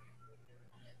ya.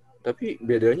 Tapi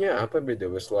bedanya apa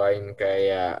selain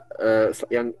kayak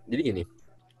jadi gini,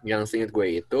 yang seingat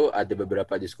gue itu ada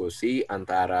beberapa diskusi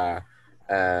antara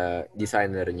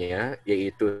desainernya,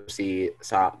 yaitu si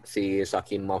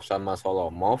Sakimov sama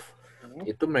Solomov.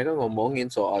 Itu mereka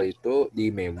ngomongin soal itu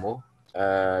di memo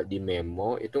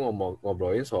itu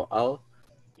ngobrolin soal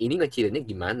ini ngecilinnya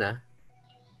gimana,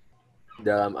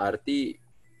 dalam arti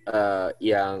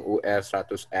yang UR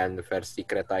 100N versi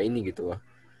kereta ini gitu loh.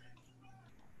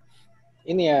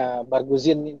 Ini ya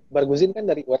Barguzin kan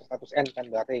dari UR 100N kan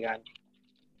berarti kan.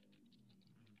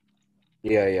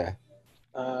 Iya.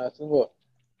 Tunggu.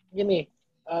 Gini,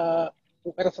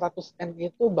 UR 100N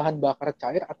itu bahan bakar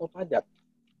cair atau padat?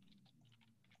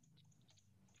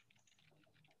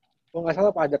 Kalau nggak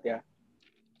salah padat ya.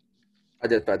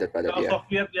 Padat Kalau ya.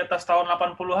 Soviet di atas tahun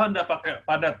 80-an udah pakai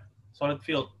padat, solid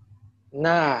fuel.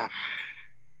 Nah,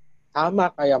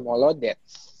 sama kayak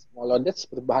Molodets. Molodets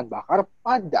berbahan bakar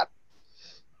padat.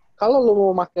 Kalau lu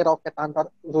mau pakai roket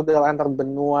rudal antar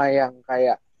benua yang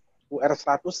kayak UR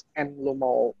 100N, lu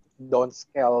mau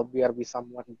downscale biar bisa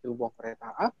muat di gerbong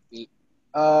kereta api,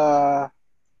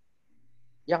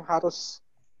 yang harus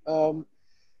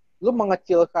lu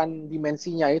mengecilkan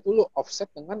dimensinya itu lu offset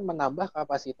dengan menambah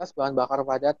kapasitas bahan bakar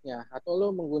padatnya, atau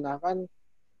lu menggunakan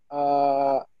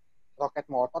roket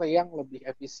motor yang lebih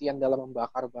efisien dalam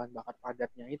membakar bahan bakar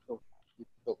padatnya itu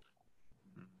gitu.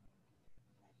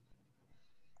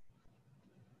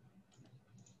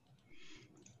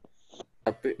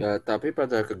 Tapi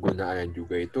pada kegunaannya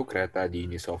juga itu kereta di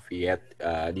Uni Soviet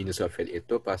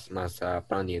itu pas masa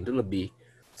perang dingin itu lebih,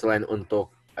 selain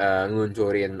untuk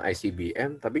ngeluncurin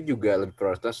ICBM, tapi juga lebih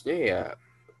prioritasnya ya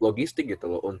logistik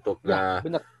gitu loh, untuk benar.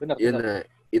 Nah,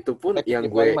 itu pun yang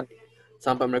gue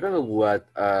sampai mereka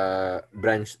ngebuat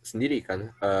branch sendiri kan,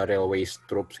 railways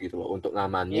troops gitu loh, untuk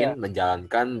ngamanin,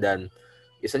 menjalankan, dan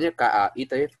biasanya KAI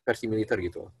tapi versi militer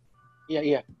gitu loh.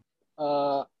 Iya.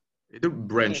 Itu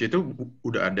branch itu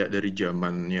udah ada dari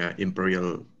zamannya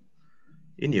Imperial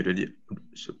ini ya,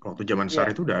 waktu zaman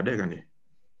Tsar itu udah ada kan ya?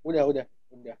 Udah.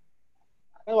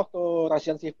 Kan waktu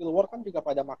Russian Civil War kan juga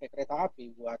pada pakai kereta api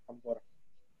buat tempur.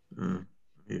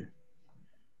 Iya.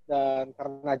 Dan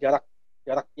karena jarak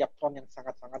tiap front yang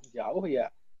sangat-sangat jauh ya,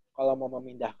 kalau mau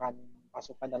memindahkan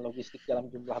pasukan dan logistik dalam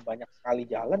jumlah banyak sekali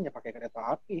jalan ya pakai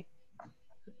kereta api.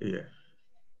 Iya.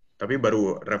 Tapi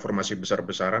baru reformasi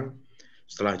besar-besaran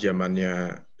setelah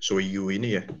zamannya Soyu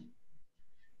ini ya.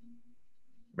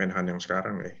 Menhan yang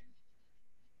sekarang ya.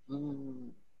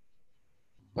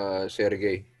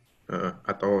 Sergei.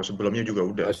 Atau sebelumnya juga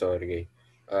udah? Oh, sorry.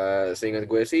 Seingat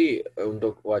gue sih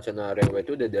untuk wacana railway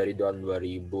itu udah dari tahun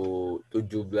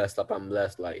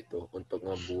 2017-18 lah itu untuk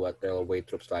ngebuat railway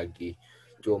troops lagi.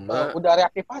 Cuma Udah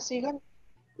reaktivasi kan?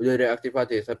 udah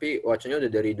reaktivatif, tapi wacananya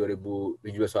udah dari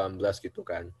 2017-18 gitu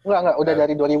kan. Enggak, udah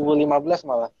dari 2015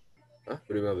 malah. Hah?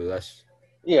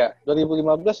 2015? Iya,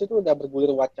 2015 itu udah bergulir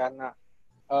wacana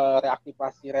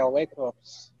reaktivasi railway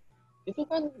troops. Itu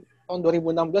kan tahun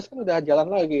 2016 kan udah jalan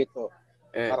lagi itu.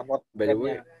 Armored By the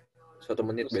way, train-nya. 1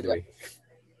 menit by the way.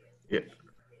 Ya.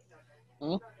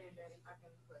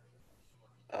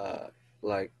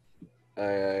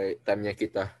 Time-nya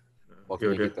kita,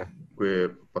 waktunya kita.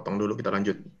 Gue potong dulu, kita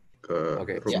lanjut ke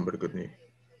room berikut nih.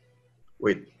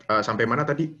 Wait, sampai mana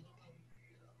tadi?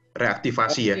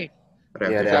 Reaktivasi ya?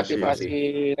 Reaktivasi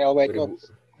railway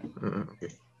troops. Oke.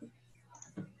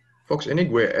 Fox, ini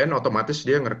gue end otomatis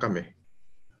dia ngerekam ya?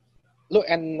 Lu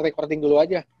end recording dulu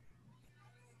aja.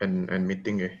 End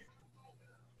meeting ya?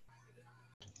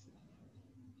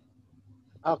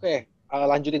 Oke,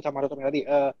 lanjutin sama Rutun tadi.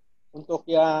 Untuk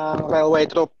yang railway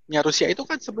troop-nya Rusia itu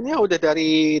kan sebenarnya udah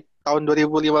dari tahun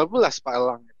 2015, Pak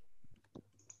Elang.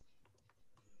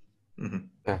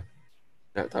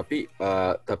 Nah, tapi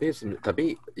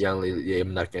yang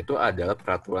menariknya itu adalah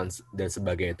peraturan dan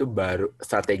sebagainya itu baru,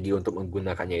 strategi untuk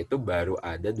menggunakannya itu baru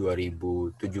ada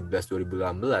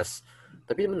 2017-2018.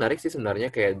 Tapi menarik sih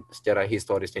sebenarnya kayak secara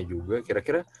historisnya juga,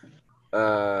 kira-kira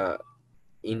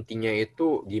intinya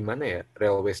itu gimana ya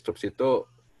railway troops itu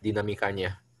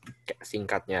dinamikanya,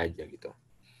 singkatnya aja gitu.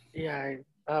 Iya,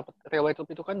 railway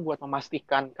troop itu kan buat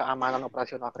memastikan keamanan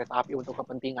operasional kereta api untuk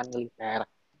kepentingan militer,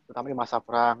 terutama di masa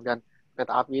perang. Dan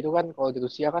kereta api itu kan kalau di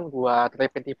Rusia kan buat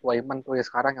rapid deployment tuh ya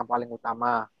sekarang yang paling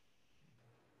utama.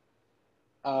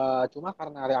 Cuma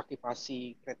karena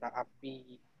reaktivasi kereta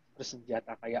api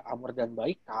bersenjata kayak Amur dan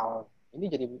Baikal,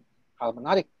 ini jadi hal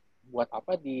menarik. Buat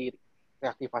apa di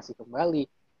reaktivasi kembali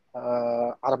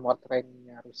armored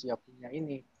train-nya Rusia punya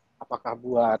ini? Apakah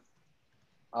buat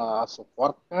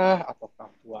support kah? Ataukah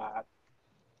buat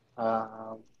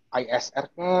ISR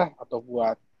kah? Atau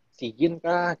buat Sigin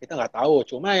kah? Kita nggak tahu.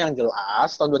 Cuma yang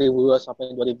jelas tahun 2002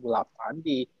 sampai 2008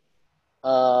 di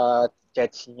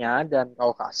Chechnya dan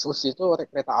Kaukasus itu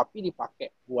kereta api dipakai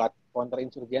buat counter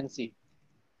insurgensi.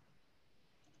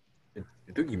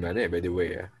 Itu gimana ya by the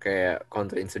way ya? Kayak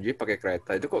counter insurgency pakai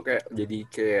kereta itu kok kayak jadi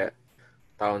kayak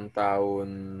tahun-tahun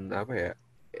apa ya?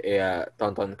 Ya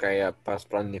tahun-tahun kayak pas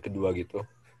perang dunia kedua gitu.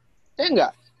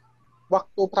 Enggak.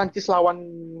 Waktu Prancis lawan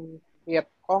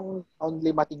Vietcong tahun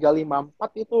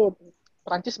 53-54 itu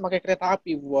Prancis pakai kereta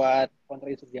api buat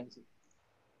counter insurgensi.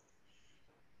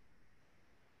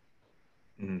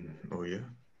 Oh ya?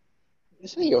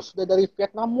 Serius, sudah dari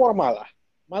Vietnam War malah.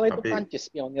 Malah itu Tapi,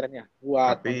 Prancis pionirnya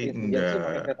buat tapi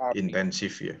nggak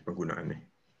intensif ya penggunaannya.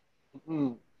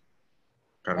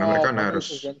 Karena mereka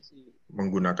harus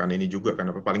menggunakan ini juga kan,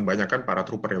 paling banyak kan para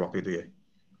trooper ya waktu itu ya.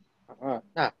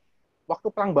 Nah, waktu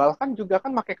perang Balkan juga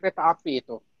kan pakai kereta api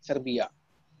itu Serbia.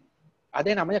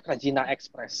 Ada yang namanya Krajina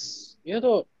Express. Itu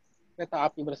tuh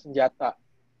kereta api bersenjata.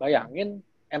 Bayangin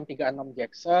M36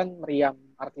 Jackson, meriam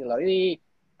artileri,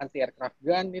 anti-aircraft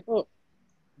gun itu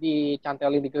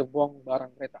dicantelin di gerbong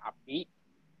bareng kereta api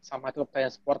sama troop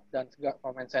transport dan segala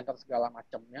command center segala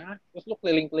macamnya. Terus lu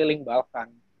keliling-keliling Balkan.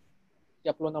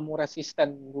 Tiap lu nemu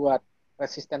resisten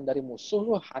dari musuh,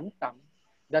 lu hantam.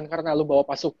 Dan karena lu bawa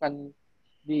pasukan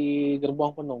di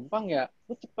gerbong penumpang ya,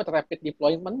 lu cepet rapid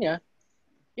deployment-nya.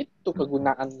 Itu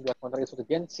kegunaan buat counter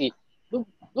insurgency. Lu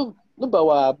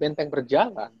bawa benteng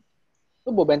berjalan.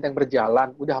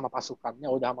 Udah sama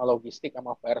pasukannya, udah sama logistik,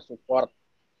 sama fire support.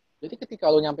 Jadi ketika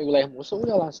lu nyampe wilayah musuh,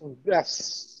 udah langsung gas.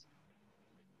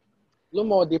 Lu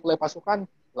mau deploy pasukan,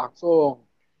 langsung.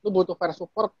 Lu butuh fire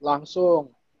support, langsung.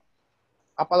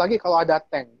 Apalagi kalau ada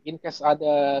tank. In case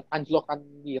ada anjlokan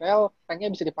di rel,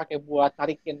 tanknya bisa dipakai buat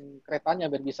tarikin keretanya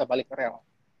biar bisa balik ke rel.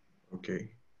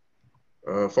 Oke.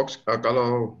 Fox,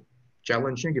 kalau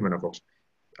challenge-nya gimana, Fox?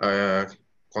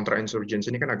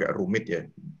 Counter-insurgency ini kan agak rumit ya.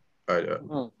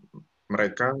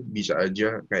 Mereka bisa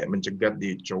aja kayak mencegat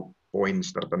di choke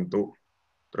points tertentu,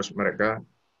 terus mereka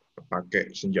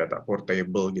pakai senjata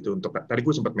portable gitu. Untuk tadi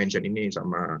gue sempat mention ini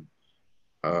sama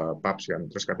Paps kan,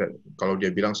 terus kata kalau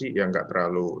dia bilang sih ya nggak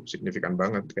terlalu signifikan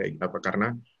banget kayak apa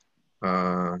karena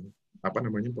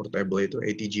portable itu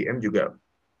ATGM juga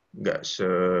nggak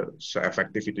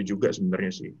se-efektif itu juga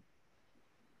sebenarnya sih.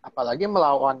 Apalagi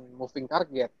melawan moving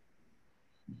target.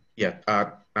 Ya,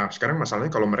 nah sekarang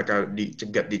masalahnya kalau mereka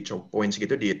dicegat di choke points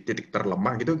gitu di titik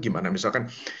terlemah gitu gimana? Misalkan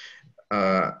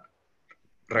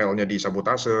relnya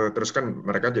disabotase, terus kan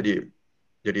mereka jadi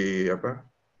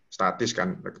statis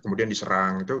kan, kemudian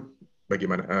diserang, itu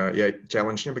bagaimana? Ya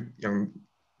challenge-nya yang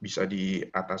bisa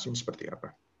diatasin seperti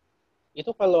apa?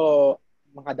 Itu kalau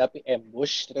menghadapi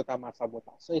ambush, terutama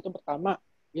sabotase, itu pertama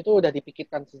itu udah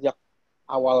dipikirkan sejak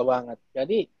awal banget.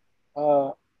 Jadi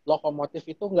lokomotif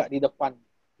itu nggak di depan,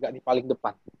 nggak di paling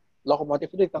depan.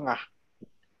 Lokomotif itu di tengah.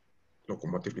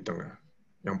 Lokomotif di tengah.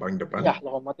 Yang paling depan? Iya,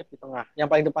 lokomotif di tengah. Yang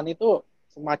paling depan itu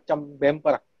semacam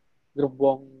bumper,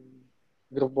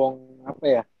 gerbong apa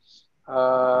ya?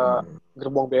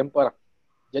 Gerbong bumper.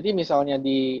 Jadi misalnya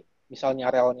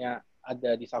relnya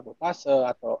ada di sabotase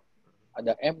atau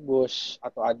ada ambush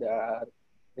atau ada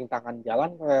rintangan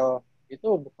jalan rel, itu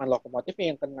bukan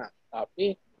lokomotifnya yang kena,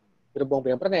 tapi gerbong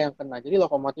bumpernya yang kena. Jadi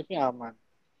lokomotifnya aman.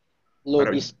 Lu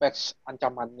dispatch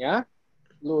ancamannya,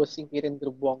 lu singkirin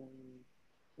gerbong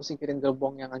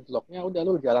yang anjloknya, udah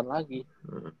lu jalan lagi.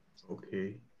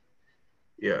 Oke.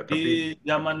 Ya, Di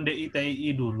zaman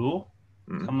DITI dulu,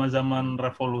 sama zaman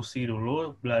revolusi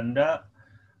dulu, Belanda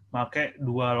pakai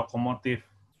 2 lokomotif.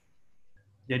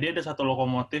 Jadi ada 1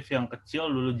 lokomotif yang kecil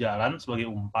dulu jalan sebagai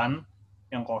umpan,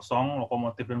 yang kosong,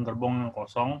 lokomotif dan gerbong yang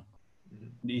kosong,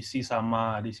 diisi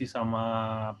sama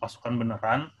pasukan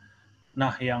beneran.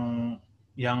 Nah,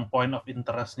 yang point of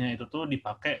interest-nya itu tuh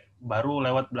dipakai baru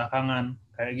lewat belakangan.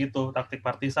 Kayak gitu, taktik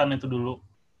partisan itu dulu.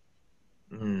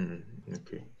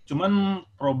 Okay. Cuman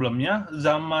problemnya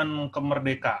zaman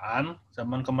kemerdekaan,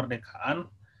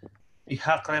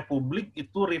 pihak Republik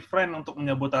itu refrain untuk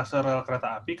menyabotase rel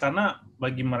kereta api karena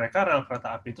bagi mereka rel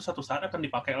kereta api itu suatu saat akan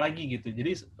dipakai lagi gitu.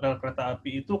 Jadi rel kereta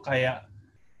api itu kayak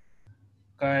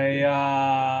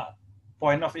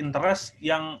point of interest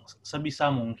yang sebisa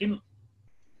mungkin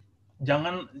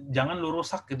jangan lu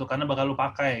rusak gitu karena bakal lu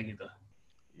pakai gitu.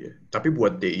 Yeah. Tapi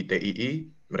buat DITII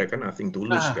mereka nothing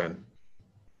tulus kan.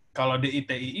 Kalau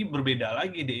DITII berbeda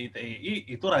lagi, DITII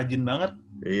itu rajin banget.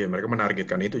 Iya, mereka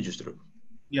menargetkan itu justru.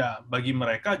 Ya, bagi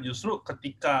mereka justru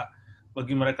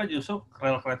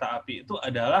rel kereta api itu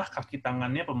adalah kaki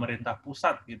tangannya pemerintah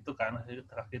pusat gitu kan,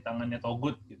 kaki tangannya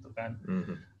Togut gitu kan.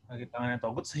 Kaki tangannya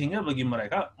Togut, sehingga bagi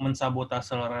mereka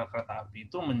mensabotase rel kereta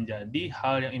api itu menjadi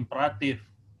hal yang imperatif.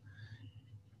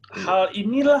 Hal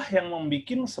inilah yang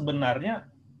membuat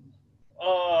sebenarnya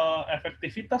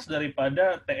efektivitas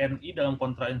daripada TNI dalam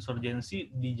kontrainsurgensi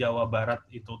di Jawa Barat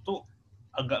itu tuh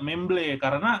agak memble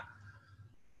karena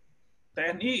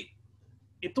TNI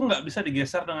itu nggak bisa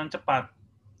digeser dengan cepat.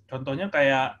 Contohnya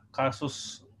kayak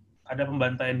kasus ada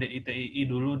pembantaian DITII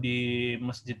dulu di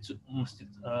masjid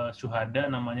Syuhada,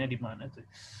 namanya di mana tuh?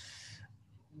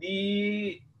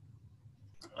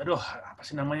 Apa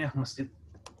sih namanya masjid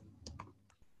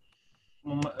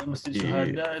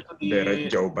Syuhada itu di daerah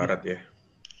Jawa Barat ya.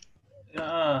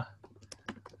 Ya,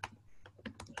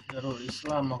 Darul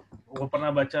Islam. Gue pernah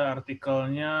baca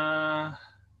artikelnya.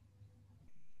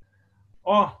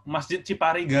 Oh, Masjid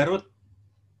Cipari Garut.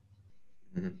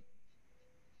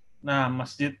 Nah,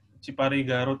 Masjid Cipari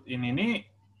Garut ini nih,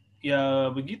 ya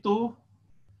begitu.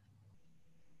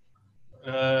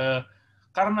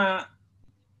 Karena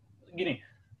gini,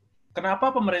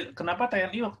 kenapa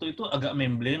TNI waktu itu agak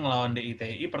membleng ngelawan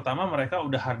DITI? Pertama, mereka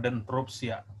udah hardened troops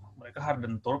ya. Mereka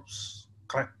hardened troops,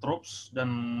 crack troops, dan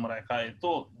mereka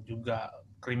itu juga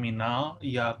kriminal,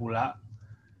 iya pula.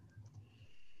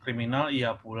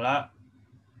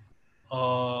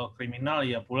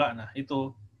 Nah, itu.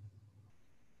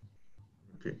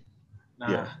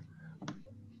 Nah,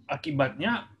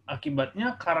 akibatnya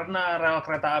karena rel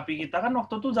kereta api kita kan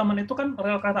waktu itu zaman itu kan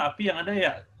rel kereta api yang ada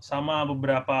ya sama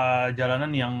beberapa jalanan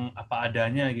yang apa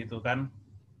adanya gitu kan.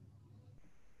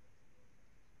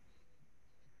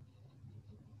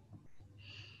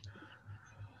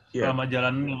 Selama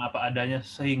jalanan yang apa adanya,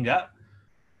 sehingga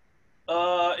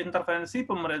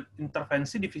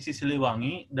intervensi divisi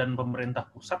Siliwangi dan pemerintah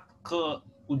pusat ke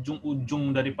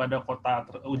ujung-ujung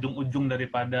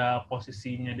daripada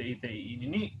posisinya DITI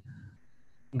ini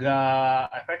nggak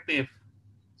efektif.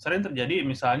 Sering terjadi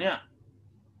misalnya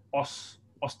pos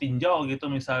tinjau gitu,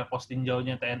 misalnya pos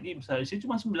tinjaunya TNI bisa isi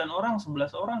cuma 9 orang,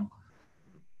 11 orang.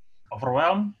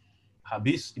 Overwhelm,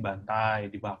 habis,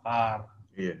 dibantai, dibakar.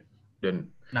 Iya.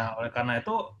 Nah, oleh karena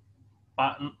itu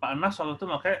Pak Anas waktu itu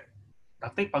pakai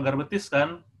taktik pagar betis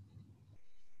kan.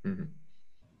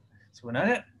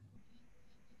 Sebenarnya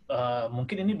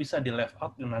mungkin ini bisa di left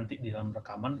out nanti di dalam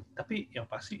rekaman, tapi yang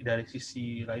pasti dari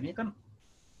sisi lainnya kan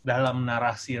dalam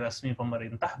narasi resmi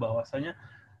pemerintah bahwasanya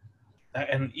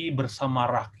TNI bersama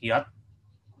rakyat,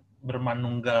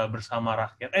 bermanunggal bersama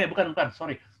rakyat.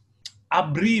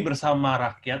 ABRI bersama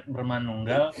rakyat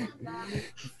bermanunggal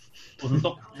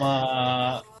untuk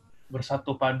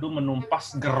bersatu padu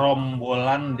menumpas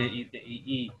gerombolan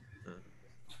DITII.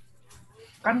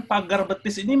 Kan pagar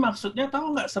betis ini maksudnya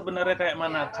tahu nggak sebenarnya kayak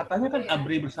mana? Katanya kan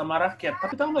ABRI bersama rakyat,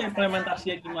 tapi tahu nggak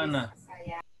implementasinya gimana?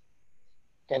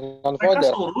 Cannon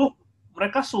fodder.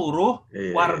 Mereka suruh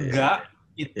warga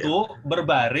itu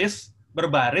berbaris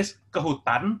ke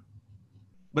hutan,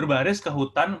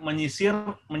 menyisir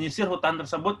hutan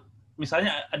tersebut.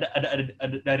 Misalnya ada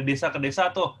dari desa ke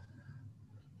desa tuh,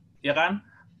 ya kan?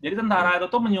 Jadi tentara itu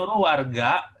tuh menyuruh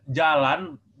warga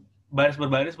jalan baris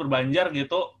berbaris berbanjar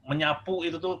gitu, menyapu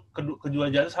itu tuh kedua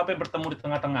jalur sampai bertemu di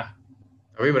tengah-tengah.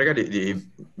 Tapi mereka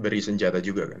diberi senjata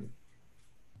juga kan?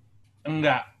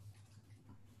 Enggak.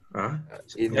 Hah?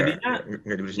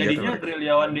 Jadinya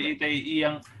gerilyawan di ITI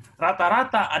yang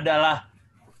rata-rata adalah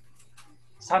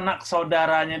sanak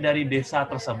saudaranya dari desa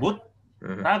tersebut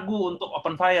ragu untuk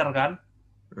open fire kan?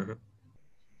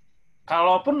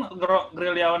 Kalaupun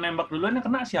gerilyawan nembak duluan yang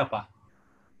kena siapa?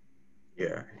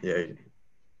 Ya,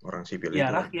 orang sipil ya,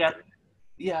 itu. Rakyat.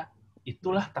 Iya,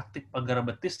 itulah taktik pagar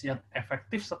betis yang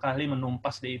efektif sekali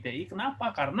menumpas di ITI.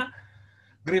 Kenapa? Karena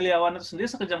gerilyawan itu sendiri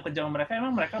sekejam-kejam mereka,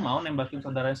 emang mereka mau nembakin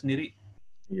saudaranya sendiri.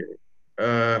 Iya.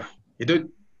 Itu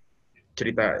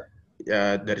cerita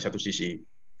ya, dari satu sisi.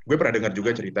 Gue pernah dengar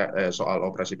juga cerita soal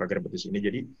operasi pagar betis ini.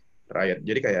 Jadi rakyat,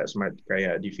 jadi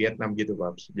kayak di Vietnam gitu,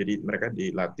 Paps. Jadi mereka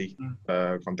dilatih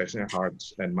konteksnya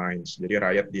hearts and minds. Jadi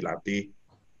rakyat dilatih.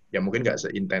 Ya mungkin nggak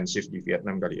seintensif di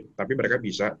Vietnam kali ya, tapi mereka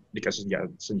bisa dikasih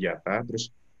senjata, terus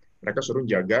mereka suruh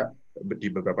jaga di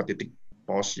beberapa titik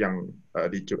pos yang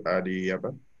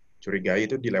curigai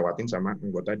itu dilewatin sama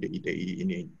anggota DITI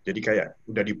ini. Jadi kayak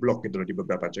udah diblok gitu loh di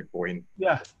beberapa checkpoint.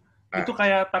 Ya, itu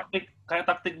kayak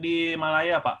taktik di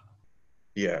Malaya, Pak.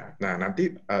 Iya, nah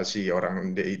nanti si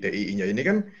orang DITI-nya ini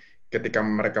kan ketika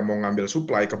mereka mau ngambil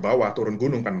supply ke bawah, turun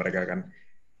gunung kan mereka kan,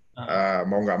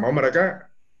 mau nggak mau mereka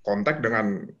kontak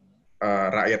dengan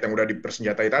rakyat yang udah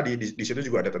dipersenjatai tadi. Di situ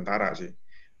juga ada tentara sih.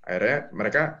 Akhirnya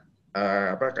mereka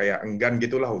kayak enggan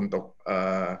gitulah untuk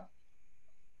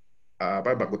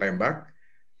baku tembak.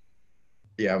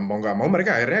 Ya mau nggak mau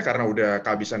mereka akhirnya karena udah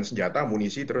kehabisan senjata,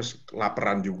 amunisi, terus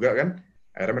kelaparan juga kan,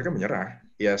 akhirnya mereka menyerah.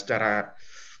 Ya secara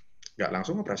nggak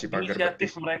langsung operasi pagar betis.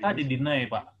 Inisiatif mereka didinai,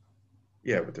 Pak.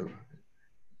 Iya betul.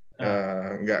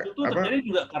 Itu terjadi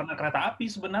juga karena kereta api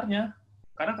sebenarnya.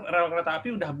 Karena rel kereta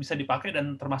api udah bisa dipakai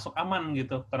dan termasuk aman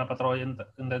gitu karena patroli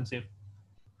intensif.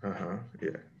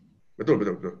 Iya, betul.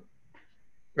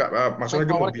 Nggak, maksudnya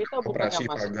gue mau bilang operasi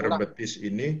pagar betis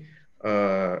ini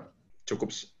cukup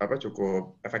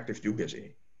efektif juga sih.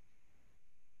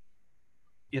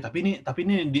 Ya tapi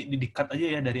ini di-cut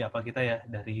aja ya dari apa kita ya,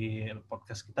 dari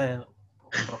podcast kita ya,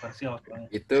 kontroversial.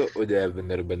 Itu udah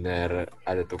benar-benar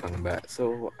ada tukang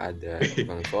bakso, ada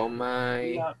tukang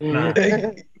somai. Nah,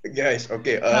 guys,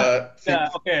 oke.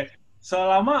 Oke.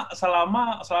 Selama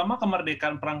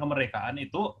perang kemerdekaan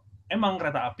itu emang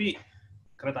kereta api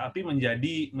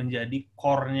menjadi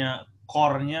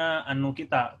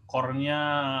core-nya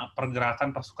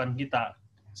pergerakan pasukan kita.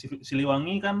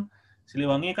 Siliwangi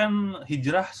kan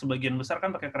hijrah sebagian besar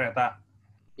kan pakai kereta.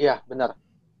 Iya, benar.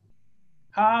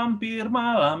 Hampir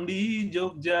malam di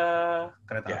Jogja.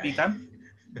 Kereta api kan?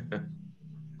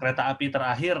 Kereta api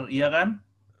terakhir, iya kan?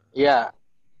 Iya.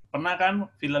 Pernah kan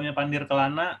filmnya Pandir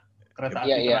Kelana, kereta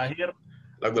api terakhir.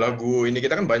 Lagu-lagu ini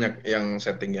kita kan banyak yang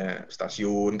settingnya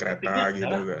stasiun, kereta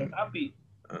gitu kan. Kereta api.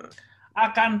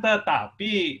 Akan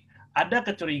tetapi, ada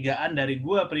kecurigaan dari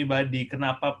gue pribadi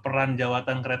kenapa peran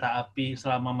jawatan kereta api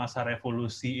selama masa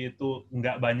revolusi itu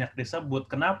nggak banyak disebut.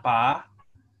 Kenapa?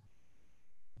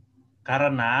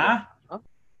 Karena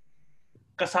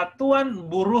Kesatuan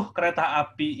Buruh Kereta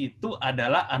Api itu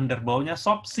adalah underbawnya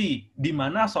Sopsi, di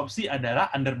mana Sopsi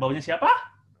adalah underbawnya siapa?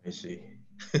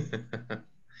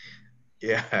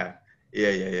 Iya.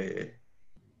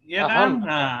 Iya kan?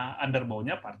 Nah,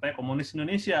 underbawnya Partai Komunis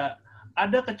Indonesia.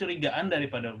 Ada kecurigaan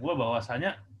daripada gue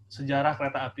bahwasanya sejarah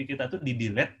kereta api kita tuh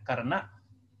di-delete karena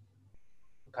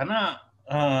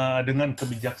dengan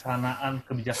kebijaksanaan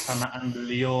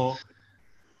beliau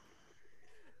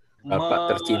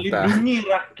Bapak tercinta.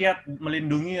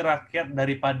 melindungi rakyat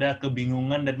daripada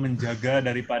kebingungan dan menjaga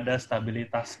daripada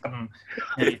stabilitas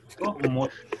itu.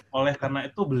 Oleh karena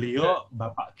itu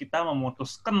Bapak kita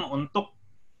memutuskan untuk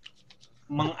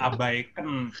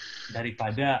mengabaikan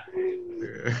daripada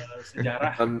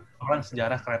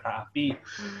sejarah kereta api.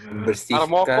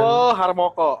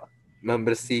 Harmoko.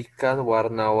 Membersihkan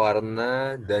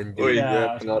warna-warna dan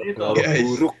juga pengaruh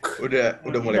buruk. Udah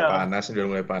mulai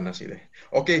panas sih deh.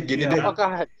 Oke, gini deh.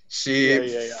 Si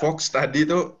Fox tadi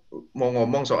tuh mau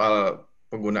ngomong soal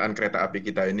penggunaan kereta api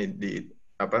kita ini di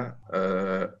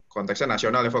konteksnya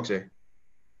nasional ya, Fox ya?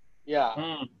 Iya.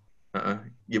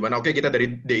 Gimana? Oke, kita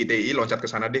dari DITI loncat ke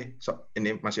sana deh.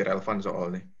 Ini masih relevan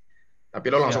soalnya. Tapi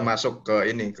lo langsung masuk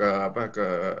ke ini ke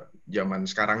zaman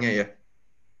sekarangnya ya.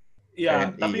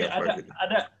 Iya, TNI tapi apa gitu.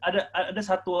 ada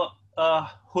satu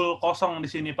hul kosong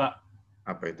di sini, Pak.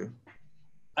 Apa itu?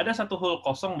 Ada satu hul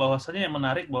kosong bahwasanya yang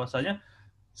menarik bahwasanya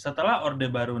setelah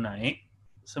Orde Baru naik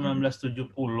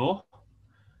 1970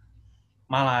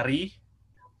 Malari,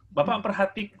 Bapak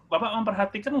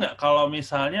memperhatikan nggak kalau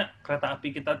misalnya kereta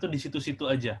api kita tuh di situ-situ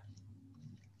aja?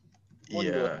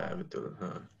 Iya, betul.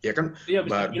 Ya kan Iya,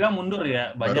 bisa bilang mundur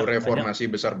ya. Baru reformasi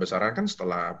besar-besaran kan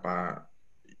setelah Pak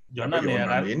Jonan ya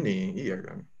kan? Ini, iya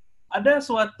kan. Ada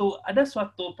suatu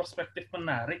perspektif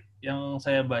menarik yang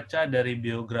saya baca dari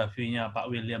biografinya Pak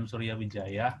William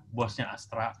Suryawijaya, bosnya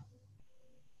Astra,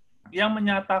 yang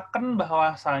menyatakan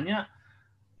bahwasanya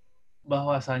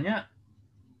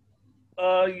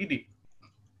gini,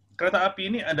 kereta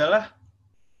api ini adalah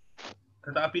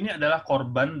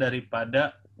korban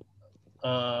daripada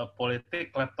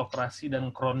politik kleptokrasi dan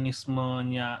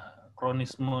kronismenya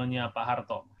Pak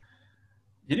Harto.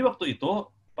 Jadi waktu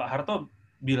itu Pak Harto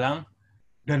bilang,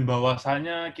 dan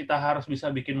bahwasanya kita harus bisa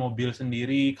bikin mobil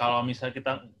sendiri kalau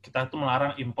misalnya kita tuh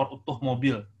melarang impor utuh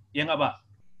mobil. Iya nggak, Pak?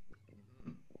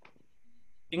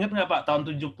 Ingat nggak, Pak, tahun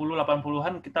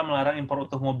 70-80-an kita melarang impor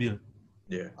utuh mobil?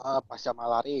 Iya. Pasca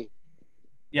Malari.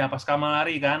 Ya, pasca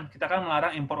Malari kan. Kita kan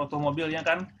melarang impor utuh mobil, ya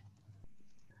kan?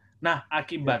 Nah,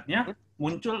 akibatnya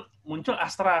muncul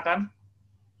Astra kan?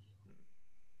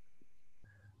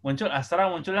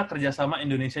 Muncullah kerjasama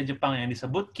Indonesia-Jepang yang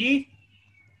disebut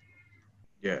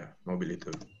Ya, mobil itu.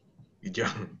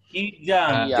 Kijang.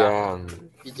 Kijang.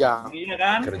 Iya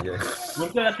kan? Kerja.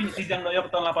 Muncullah Kijang Doyok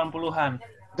tahun 80-an.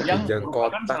 Yang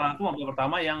merupakan salah satu mobil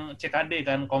pertama yang CKD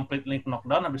kan, complete link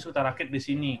knockdown, habis itu kita rakit di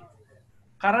sini.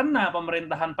 Karena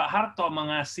pemerintahan Pak Harto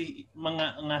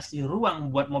mengasih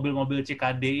ruang buat mobil-mobil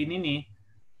CKD ini nih,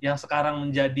 yang sekarang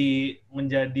menjadi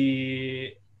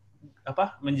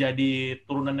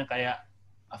turunannya kayak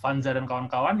Avanza dan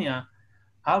kawan-kawannya.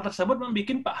 Hal tersebut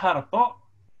membuat Pak Harto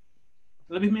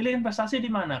lebih milih investasi di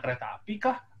mana? Kereta api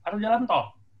kah atau jalan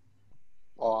tol?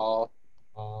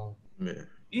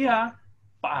 Iya,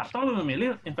 Pak Harto lebih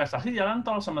memilih investasi jalan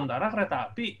tol, sementara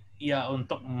kereta api ya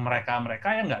untuk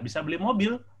mereka-mereka yang nggak bisa beli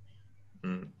mobil.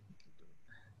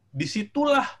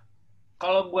 Disitulah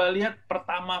kalau gue lihat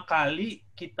pertama kali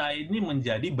kita ini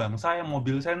menjadi bangsa yang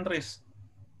mobil sentris.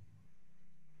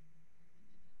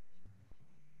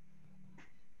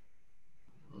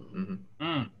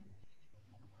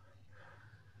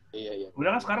 Iya.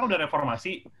 Udah kan sekarang udah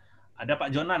reformasi, ada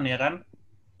Pak Jonan ya kan?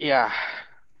 Iya.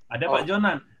 Ada Pak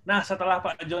Jonan. Nah, setelah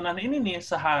Pak Jonan ini nih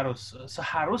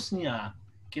seharusnya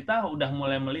kita udah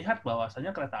mulai melihat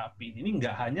bahwasanya kereta api ini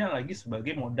nggak hanya lagi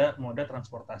sebagai moda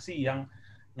transportasi yang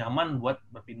nyaman buat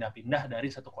berpindah-pindah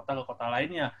dari satu kota ke kota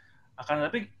lainnya. Akan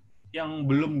tetapi yang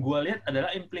belum gue lihat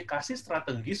adalah implikasi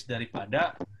strategis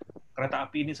daripada kereta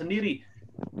api ini sendiri.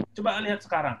 Coba lihat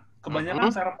sekarang,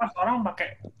 kebanyakan serpas orang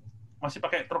masih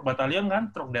pakai truk batalion kan,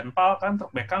 truk denpal kan,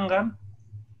 truk bekang kan.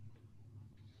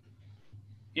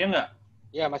 Iya nggak?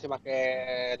 Iya, masih pakai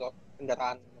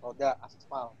kendaraan roda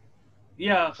aspal.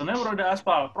 Iya, sebenarnya roda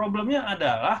aspal. Problemnya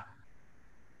adalah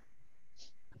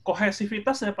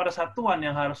kohesivitas daripada satuan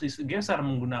yang harus digeser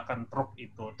menggunakan truk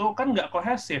itu tuh kan nggak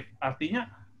kohesif.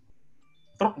 Artinya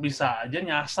truk bisa aja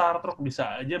nyasar, truk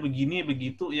bisa aja begini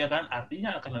begitu, ya kan?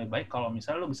 Artinya akan lebih baik kalau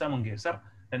misalnya lo bisa menggeser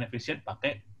dan efisien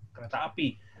pakai kereta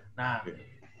api. Nah,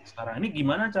 sekarang ini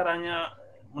gimana caranya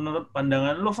menurut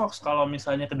pandangan lo, Fox, kalau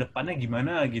misalnya ke depannya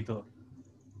gimana gitu?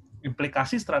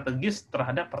 Implikasi strategis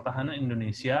terhadap pertahanan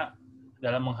Indonesia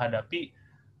dalam menghadapi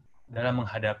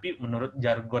menurut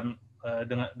jargon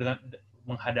dengan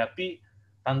menghadapi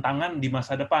tantangan di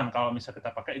masa depan kalau misalnya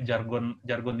kita pakai jargon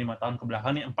 5 tahun ke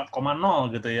belakang ini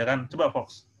 4,0 gitu ya kan. Coba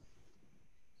Fox.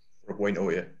 4.0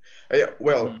 ya.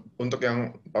 Untuk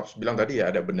yang Paps bilang tadi ya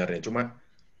ada benarnya. Cuma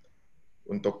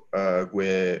untuk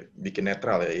gue bikin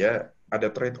netral ya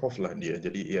ada trade off lah dia.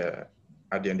 Jadi ya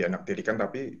ada yang dianaktirikan,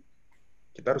 tapi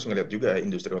kita harus ngelihat juga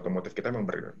industri otomotif kita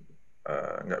memang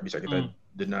nggak bisa kita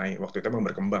deny, waktu itu memang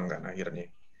berkembang kan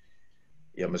akhirnya.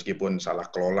 Ya meskipun salah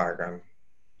kelola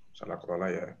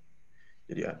ya.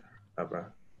 Jadi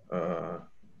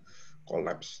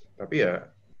collapse. Tapi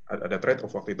ya ada trade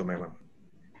off waktu itu memang.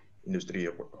 Industri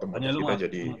otomotif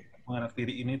kita jadi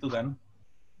mengakhiri ini tuh kan.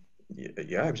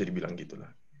 Ya bisa dibilang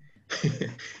gitulah.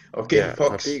 Oke, ya,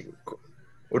 Fox. tapi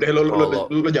udah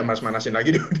lu jangan manas-manasin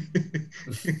lagi dulu.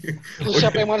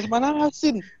 Siapa yang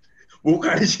manas-manasin?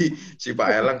 Bukan si Pak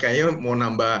Elang kayaknya mau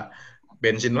nambah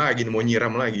bensin lagi, mau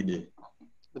nyiram lagi deh.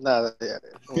 Benar ya.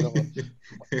 Tunggu.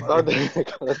 Kalau dari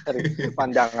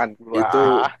pandangan gua, Itu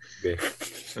oke.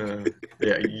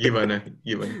 Ya gimana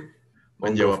Monggo,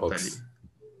 menjawab Fox. tadi?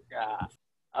 ya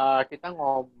kita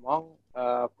ngomong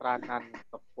peranan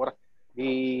tempur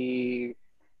di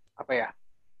apa ya?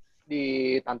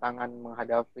 Di tantangan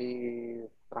menghadapi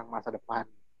perang masa depan,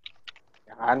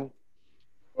 ya kan?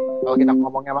 Kalau kita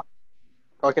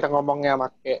ngomongnya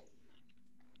pakai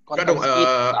Enggak dong, konteks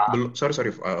kita, belum,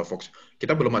 sorry, Fox.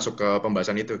 Kita belum masuk ke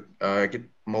pembahasan itu. Kita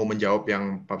mau menjawab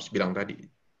yang Paps bilang tadi.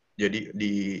 Jadi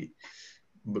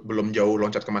belum jauh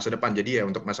loncat ke masa depan. Jadi ya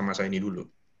untuk masa-masa ini dulu.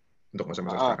 Untuk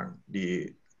masa-masa sekarang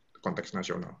di konteks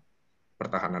nasional,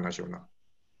 pertahanan nasional.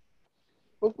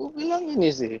 aku bilang ini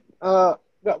sih,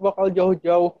 nggak bakal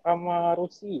jauh-jauh sama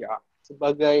Rusia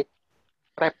sebagai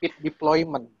rapid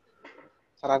deployment,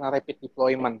 sarana rapid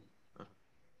deployment.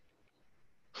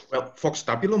 Well, Fox,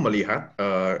 tapi lo melihat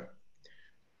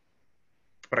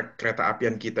kereta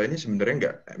apian kita ini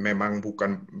sebenarnya memang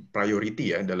bukan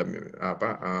priority ya dalam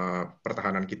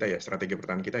pertahanan kita ya, strategi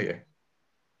pertahanan kita ya.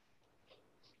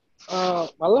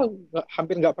 Malah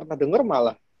hampir nggak pernah dengar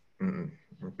malah.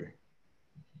 Oke.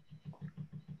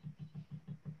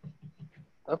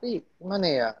 Tapi gimana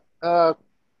ya?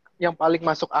 Yang paling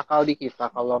masuk akal di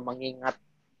kita kalau mengingat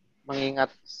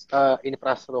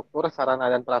infrastruktur,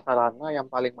 sarana dan prasarana, yang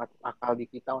paling masuk akal di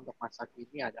kita untuk masa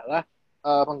kini adalah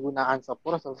penggunaan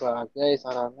sepur sebagai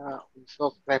sarana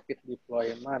untuk rapid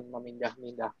deployment,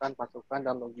 memindah-mindahkan pasukan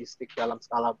dan logistik dalam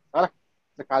skala besar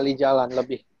sekali jalan,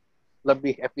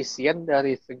 lebih efisien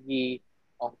dari segi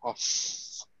ongkos.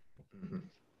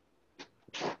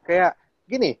 Kayak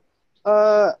gini,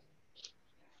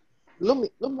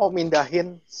 lu mau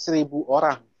mindahin 1.000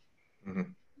 orang.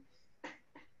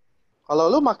 Kalau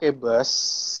lu pakai bus,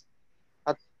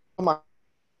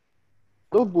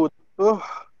 lu butuh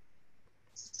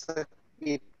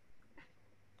sekitar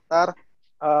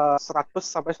 100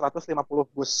 sampai 150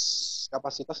 bus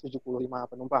kapasitas 75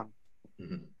 penumpang.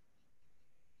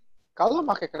 Kalau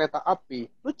pakai kereta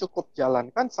api, lu cukup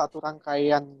jalankan satu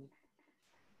rangkaian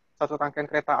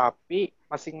kereta api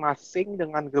masing-masing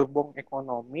dengan gerbong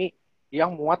ekonomi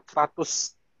yang muat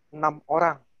 106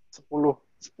 orang, 10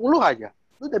 aja.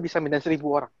 Lu udah bisa mindahin 1.000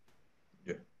 orang.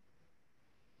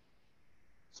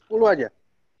 10 aja.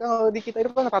 Kalau di kita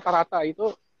itu kan rata-rata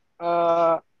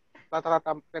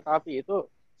kereta api itu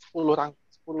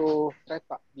 10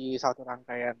 kereta di satu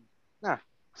rangkaian. Nah,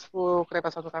 10 kereta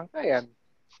satu rangkaian,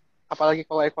 apalagi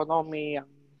kalau ekonomi yang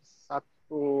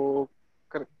satu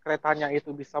keretanya itu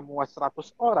bisa muat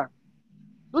 100 orang.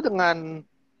 Lu dengan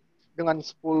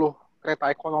 10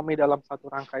 kereta ekonomi dalam satu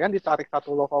rangkaian ditarik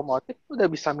satu lokomotif, lu udah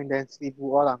bisa mindahin 1.000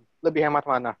 orang. Lebih hemat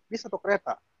mana? Di satu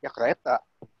kereta. Ya kereta.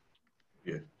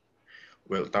 Yeah.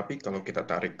 Well, tapi kalau kita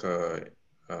tarik ke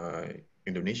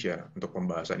Indonesia untuk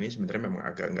pembahasan ini sebenarnya memang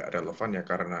agak nggak relevan ya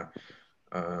karena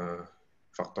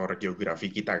faktor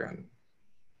geografi kita kan.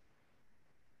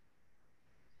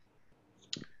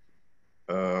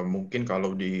 Mungkin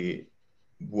kalau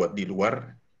dibuat di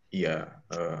luar, ya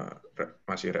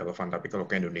masih relevan. Tapi kalau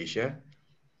ke Indonesia,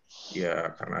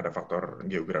 ya karena ada faktor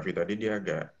geografi tadi, dia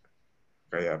agak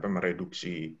kayak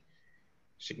mereduksi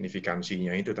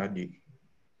signifikansinya itu tadi.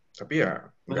 Tapi ya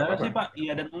nggak apa-apa. Sih Pak,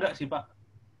 iya dan enggak sih Pak.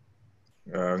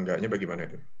 Enggaknya bagaimana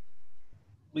itu?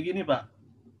 Begini Pak,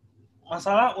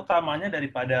 masalah utamanya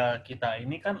daripada kita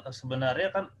ini kan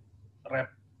sebenarnya kan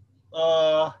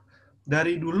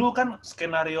dari dulu kan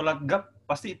skenario latgap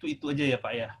pasti itu aja ya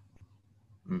Pak ya.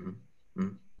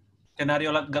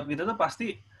 Skenario latgap kita tuh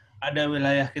pasti ada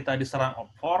wilayah kita diserang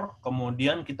OPFOR,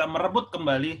 kemudian kita merebut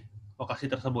kembali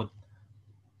lokasi tersebut.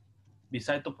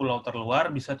 Bisa itu pulau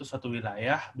terluar, bisa itu satu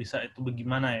wilayah, bisa itu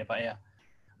bagaimana ya Pak ya.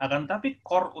 Akan tapi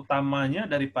core utamanya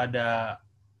daripada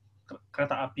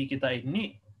kereta api kita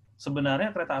ini,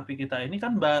 sebenarnya kereta api kita ini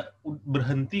kan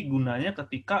berhenti gunanya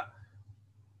ketika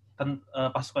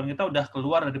pasukan kita udah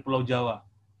keluar dari Pulau Jawa.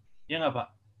 Iya nggak Pak?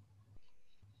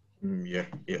 Iya.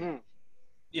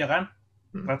 Iya kan?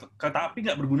 Kereta api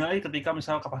nggak berguna lagi ketika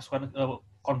misalnya pasukan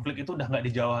konflik itu udah nggak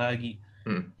di Jawa lagi.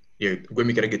 Ya, gue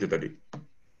mikirnya gitu tadi.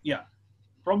 Ya.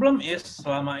 Problem is,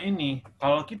 selama ini,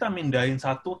 kalau kita mindahin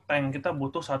satu tank, kita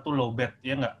butuh satu low bed,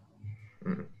 ya nggak?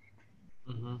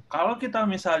 Kalau kita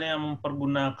misalnya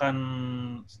mempergunakan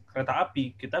kereta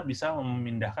api, kita bisa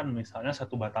memindahkan misalnya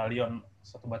satu batalion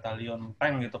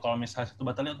tank gitu. Kalau misalnya satu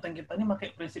batalion tank kita ini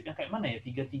pakai prinsipnya kayak mana ya?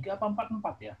 3-3 apa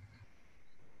 4-4 ya?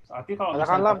 Artinya kalau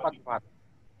misalnya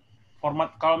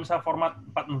 4-4. Kalau misalnya format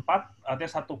 4-4,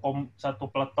 artinya satu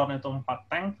peleton itu 4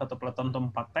 tank, satu peleton itu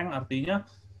 4 tank, artinya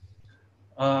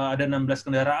ada 16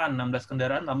 kendaraan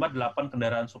tambah 8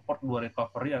 kendaraan support, 2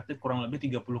 recovery, artinya kurang lebih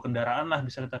 30 kendaraan lah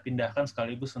bisa kita pindahkan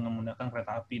sekaligus dengan menggunakan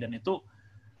kereta api, dan itu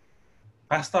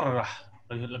faster lah,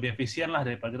 lebih efisien lah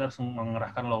daripada kita harus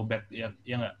mengerahkan low back, ya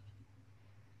nggak?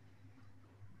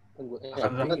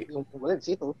 Boleh di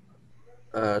situ.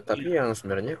 Tapi yang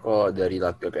sebenarnya kalau dari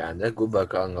lat PP Anda, gue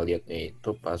bakal ngelihatnya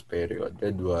itu pas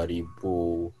periode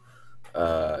 2015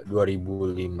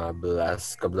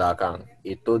 ke belakang.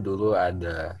 Itu dulu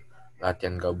ada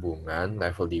latihan gabungan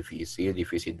level divisi 2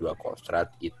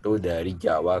 Foxtrot itu dari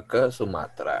Jawa ke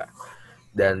Sumatera.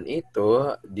 Dan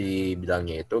itu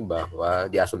dibilangnya itu bahwa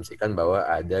diasumsikan bahwa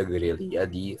ada gerilya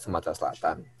di Sumatera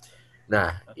Selatan.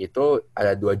 Nah, itu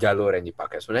ada 2 jalur yang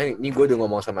dipakai. Sebenarnya ini gue udah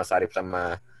ngomong sama Sarip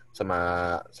sama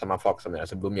Fox sebenarnya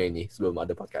sebelumnya ini, sebelum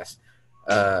ada podcast.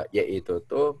 Yaitu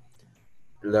tuh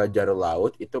jalur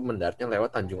laut itu mendaratnya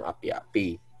lewat Tanjung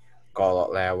Api-Api.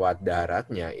 Kalau lewat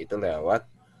daratnya itu lewat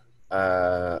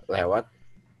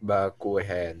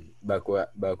Bakuhen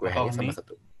sama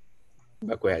satu.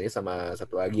 Bakuhen sama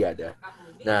satu lagi ada.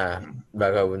 Nah,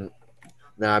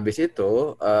 habis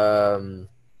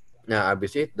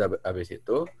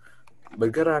itu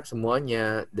bergerak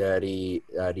semuanya dari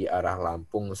arah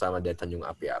Lampung sama dari Tanjung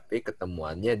Api-Api,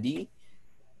 ketemuannya di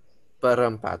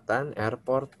perempatan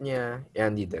airportnya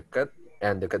yang dekat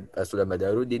Sultan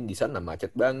Badarudin. Di sana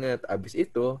macet banget. Habis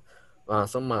itu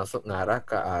langsung masuk ngarah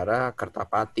ke arah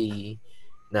Kertapati.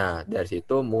 Nah, dari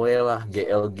situ mulailah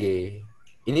GLG.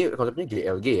 Ini konsepnya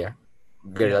GLG ya,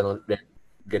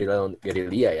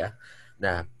 gerilya ya.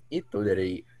 Nah, itu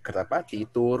dari Kertapati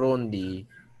turun di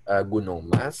Gunung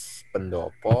Mas,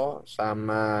 Pendopo,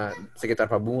 sama sekitar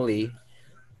Pabungli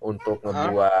untuk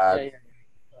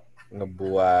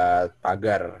ngebuat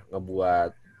pagar,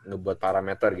 ngebuat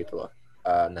parameter gitu loh.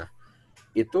 Nah,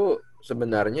 itu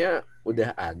sebenarnya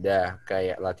udah ada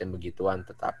kayak latihan begituan,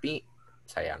 tetapi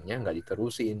sayangnya nggak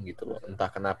diterusin gitu loh.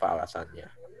 Entah kenapa alasannya.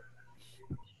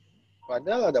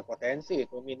 Padahal ada potensi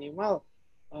itu, minimal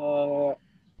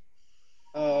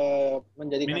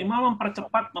menjadikan minimal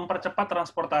mempercepat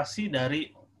transportasi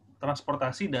dari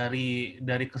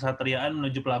kesatriaan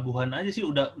menuju pelabuhan aja sih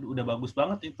udah bagus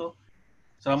banget itu.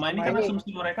 Selama ini kan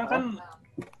asumsi mereka kan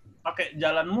pakai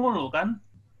jalan mulu kan.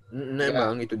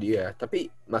 Memang itu dia. Tapi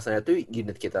masalahnya tuh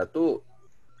unit kita tuh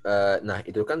nah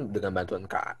itu kan dengan bantuan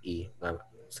KAI. Nah,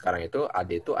 sekarang itu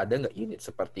ada nggak unit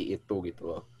seperti itu gitu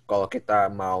loh. Kalau kita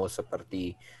mau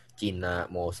seperti Cina,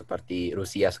 mau seperti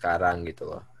Rusia sekarang gitu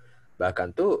loh.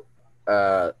 Bahkan tuh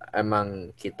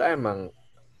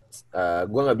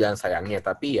gue nggak bilang sayangnya,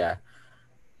 tapi ya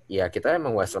kita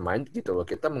emang western mind gitu loh.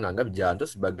 Kita menganggap jalan tuh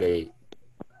sebagai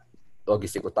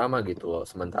logistik utama gitu loh.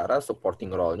 Sementara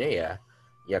supporting role-nya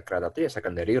ya kereta tuh ya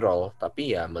secondary role.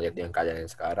 Tapi ya melihat yang keadaan yang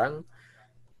sekarang,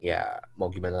 ya mau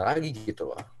gimana lagi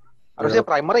gitu loh. Harusnya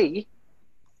primary.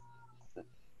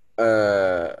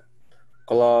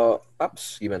 Kalau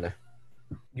Paps gimana?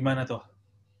 Gimana tuh?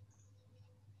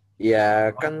 Ya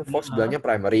kan Fox bilangnya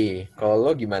primary. Kalau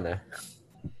lo gimana?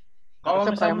 Kalau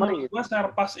misalnya menurut gue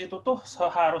Serpas itu tuh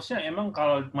seharusnya emang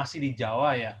kalau masih di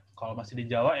Jawa ya. Kalau masih di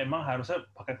Jawa emang harusnya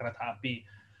pakai kereta api.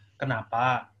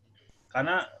 Kenapa?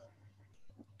 Karena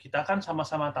kita kan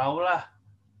sama-sama tahu lah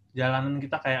jalanan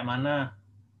kita kayak mana,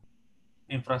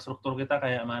 infrastruktur kita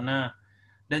kayak mana.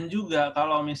 Dan juga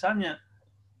kalau misalnya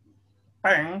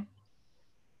tank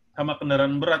sama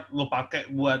kendaraan berat lo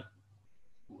pakai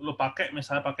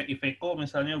misalnya pakai Iveco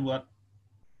misalnya buat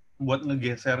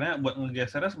ngegesernya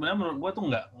sebenarnya menurut gue tuh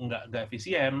nggak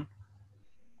efisien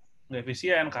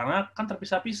karena kan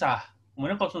terpisah-pisah.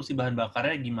 Kemudian konsumsi bahan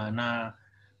bakarnya gimana,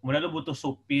 kemudian lo butuh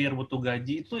supir, butuh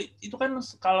gaji, itu kan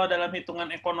kalau dalam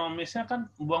hitungan ekonomisnya kan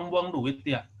buang-buang duit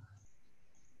ya.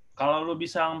 Kalau lo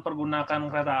bisa mempergunakan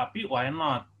kereta api, why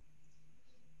not?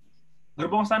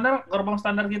 Gerbong standar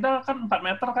kita kan 4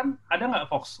 meter kan, ada nggak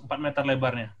Fox 4 meter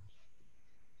lebarnya?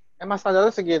 Emang standarnya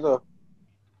segitu?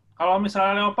 Kalau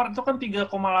misalnya Leopard itu kan 3,8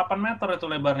 meter itu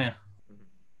lebarnya.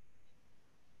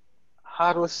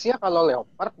 Harusnya kalau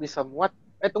Leopard bisa muat.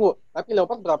 Tunggu, tapi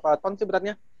Leopard berapa ton sih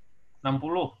beratnya?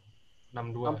 60.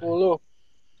 60.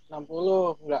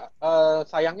 Enggak.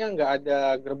 Sayangnya nggak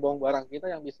ada gerbong barang kita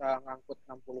yang bisa ngangkut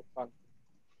 60 ton.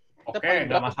 Oke,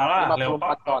 nggak masalah.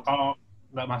 Leopard kalau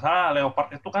nggak masalah, Leopard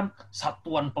itu kan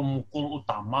satuan pemukul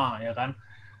utama ya kan.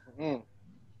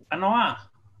 Anoa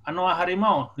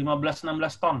harimau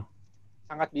 15-16 ton.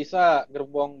 Sangat bisa.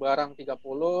 Gerbong barang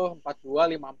 30, 42,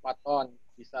 54 ton.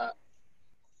 Bisa.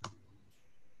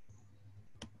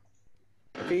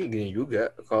 Tapi gini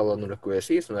juga, kalau menurut gue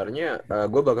sih sebenarnya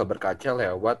gue bakal berkaca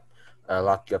lewat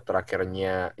lat job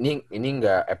terakhirnya. Ini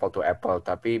nggak apple to apple,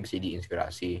 tapi bisa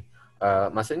diinspirasi.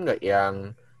 Maksudnya nggak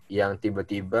yang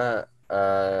tiba-tiba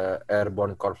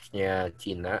airborne corps-nya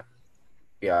Cina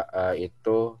ya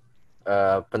itu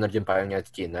penerjun payungnya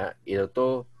Cina itu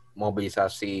tuh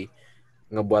mobilisasi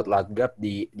ngebuat ladgap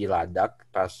di Ladakh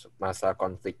pas masa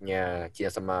konfliknya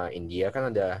Cina sama India, kan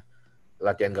ada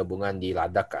latihan gabungan di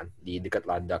Ladakh kan, di dekat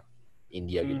Ladakh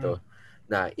India gitu.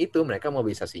 Nah itu mereka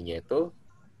mobilisasinya itu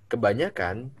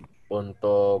kebanyakan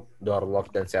untuk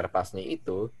doorlock dan serpasnya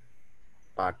itu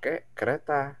pakai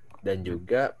kereta dan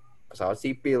juga pesawat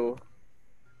sipil.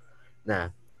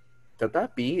 Nah,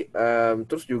 tetapi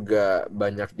terus juga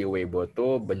banyak di Weibo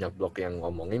tuh banyak blog yang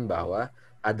ngomongin bahwa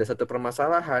ada satu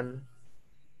permasalahan.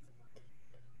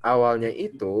 Awalnya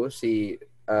itu si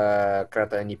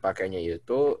kereta yang dipakainya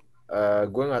itu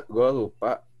gue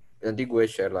lupa, nanti gue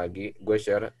share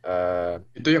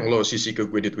Itu yang lo sisi ke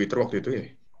gue di Twitter waktu itu ya?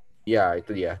 Ya,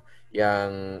 itu dia.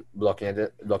 Yang blognya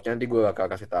nanti gue bakal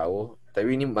kasih tahu. Tapi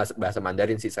ini bahasa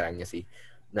Mandarin sih sayangnya sih.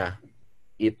 Nah,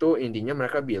 itu intinya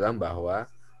mereka bilang bahwa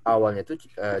awalnya tuh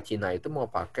Cina itu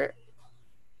mau pakai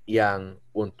yang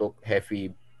untuk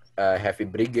heavy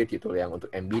brigade gitu, yang untuk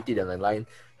MBT dan lain-lain.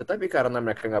 Tetapi karena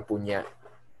mereka nggak punya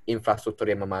infrastruktur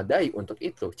yang memadai untuk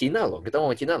itu, Cina loh, kita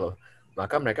ngomong Cina loh,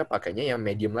 maka mereka pakainya yang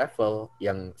medium level,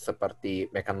 yang seperti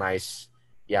mechanized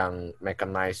yang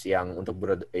untuk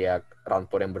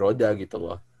rampur yang beroda gitu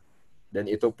loh. Dan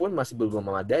itu pun masih belum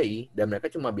memadai, dan mereka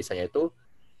cuma bisanya itu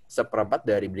seperempat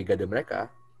dari brigade mereka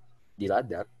di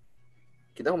Ladakh.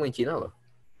 Kita ngomongin Cina loh.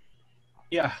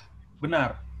 Ya,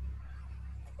 benar.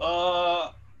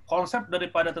 Konsep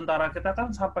daripada tentara kita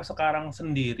kan sampai sekarang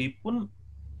sendiri pun,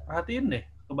 perhatiin deh,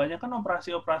 kebanyakan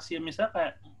operasi-operasi misalnya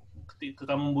kayak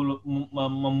ketika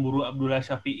memburu Abdullah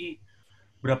Syafi'i,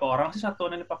 berapa orang sih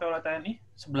satuan yang dipakai oleh TNI?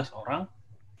 11 orang.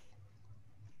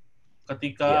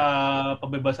 Ketika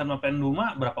pembebasan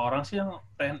Mapenduma, berapa orang sih yang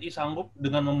TNI sanggup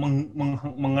dengan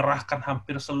mengerahkan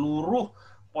hampir seluruh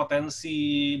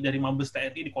potensi dari Mabes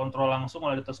TNI dikontrol langsung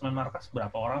oleh Detesmen Markas?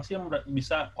 Berapa orang sih yang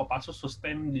bisa Kopassus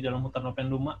sustain di dalam hutan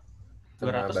Mapenduma?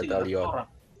 200-300 orang.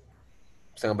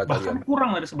 Setengah batalion. Bahkan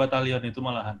kurang dari sebatalion itu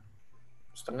malahan.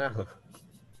 Setengah loh.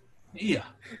 Iya.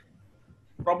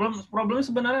 Problemnya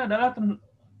sebenarnya adalah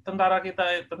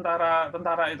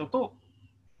tentara itu tuh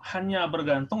hanya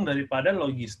bergantung daripada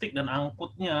logistik dan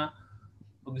angkutnya.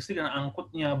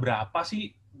 Berapa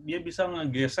sih dia bisa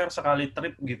ngegeser sekali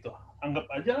trip gitu. Anggap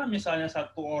aja lah misalnya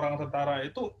satu orang tentara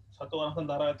itu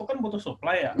kan butuh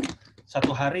supply ya. Satu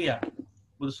hari ya.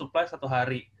 Butuh supply 1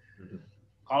 hari.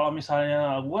 Kalau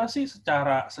misalnya gua sih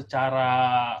secara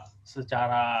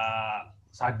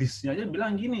sadisnya aja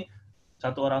bilang gini,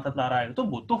 satu orang tentara itu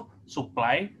butuh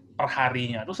supply per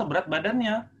harinya itu seberat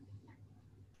badannya.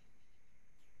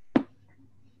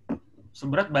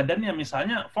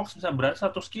 Misalnya Fox bisa berat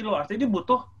 100 kilo, artinya dia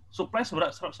butuh supply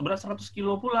seberat 100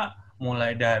 kilo pula.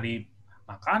 Mulai dari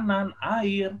makanan,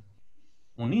 air,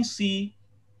 munisi,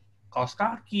 kaos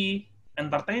kaki,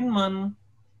 entertainment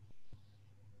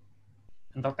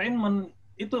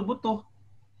itu butuh.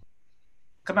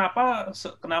 Kenapa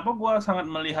gue sangat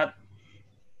melihat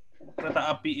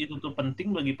kereta api itu tuh penting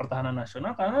bagi pertahanan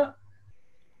nasional, karena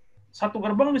satu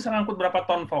gerbong bisa ngangkut berapa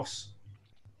ton, Fox?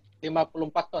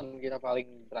 54 ton kita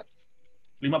paling berat.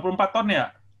 54 ton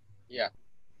ya? Iya.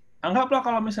 Anggaplah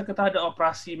kalau misalnya kita ada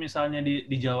operasi misalnya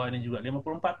di Jawa ini juga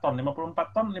 54 ton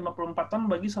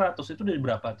bagi 100 itu dari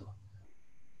berapa tuh?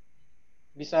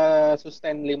 Bisa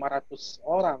sustain 500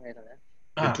 orang ya.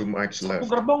 Nah,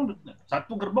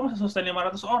 satu gerbong bisa sustain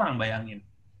 500 orang, bayangin.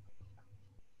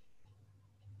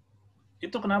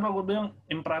 Itu kenapa gue bilang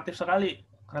imperatif sekali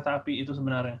kereta api itu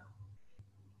sebenarnya.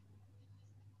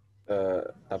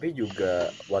 Tapi juga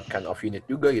what kind of unit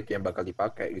juga gitu yang bakal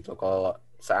dipakai gitu. Kalau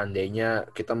seandainya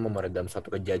kita meredam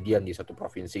satu kejadian di satu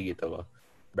provinsi gitu loh,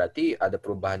 berarti ada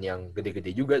perubahan yang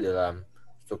gede-gede juga dalam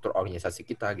struktur organisasi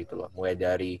kita gitu loh. Mulai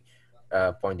dari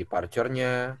point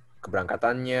departure-nya,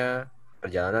 keberangkatannya,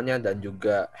 perjalanannya, dan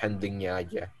juga handling-nya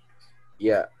aja.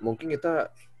 Ya mungkin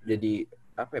kita jadi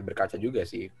berkaca juga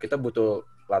sih. Kita butuh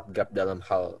ladgap dalam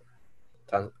hal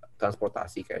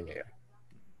transportasi kayaknya ya.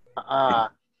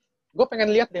 Gue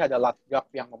pengen lihat deh ada ladgap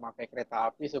yang memakai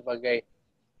kereta api sebagai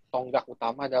tonggak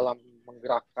utama dalam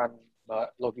menggerakkan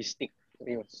logistik.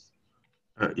 Serius.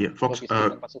 Iya, Fox,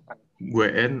 gue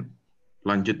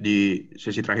lanjut di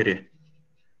sesi terakhir ya?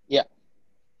 Iya.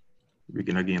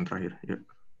 Bikin lagi yang terakhir. Ya.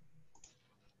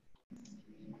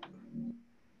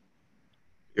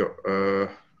 Yuk,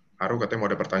 Aru katanya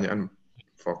mau ada pertanyaan,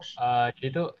 Fox.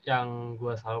 Jadi tuh yang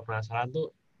gue selalu penasaran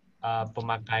tuh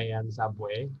pemakaian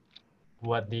subway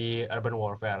buat di urban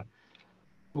warfare.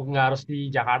 Nggak harus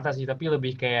di Jakarta sih, tapi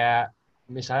lebih kayak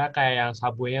misalnya kayak yang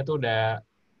subway-nya tuh udah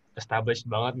established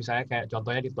banget, misalnya kayak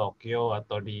contohnya di Tokyo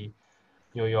atau di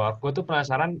New York. Gue tuh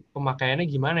penasaran pemakaiannya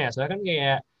gimana ya, soalnya kan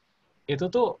kayak itu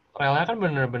tuh relnya kan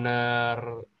bener-bener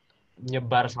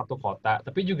nyebar satu kota,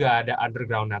 tapi juga ada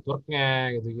underground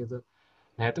network-nya gitu-gitu.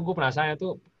 Nah itu gue penasaran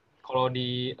itu kalau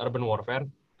di urban warfare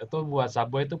itu buat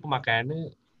subway itu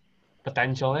pemakaiannya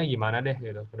potentialnya gimana deh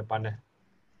gitu ke depannya.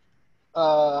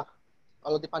 Eh,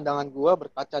 Kalau di pandangan gue,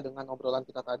 berkaca dengan obrolan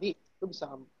kita tadi, lu bisa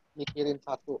mikirin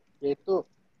satu, yaitu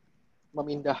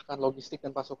memindahkan logistik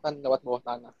dan pasukan lewat bawah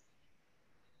tanah.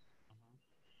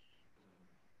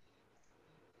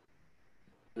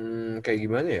 Kayak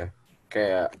gimana ya?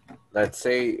 Kayak let's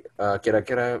say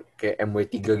kira-kira kayak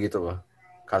MW3 gitu loh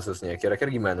kasusnya. Kira-kira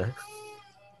gimana?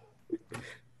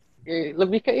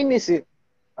 Lebih ke ini sih,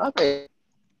 apa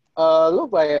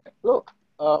ya?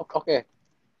 Oke.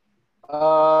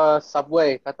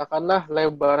 Subway, katakanlah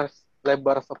lebar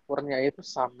sepurnya itu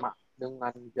sama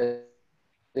dengan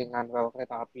jaringan rel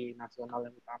kereta api nasional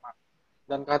yang utama.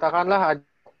 Dan katakanlah ada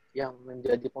yang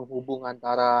menjadi penghubung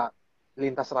antara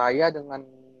lintas raya dengan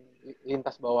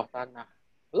lintas bawah tanah.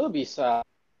 Lo bisa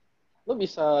lo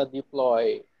bisa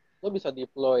deploy lo bisa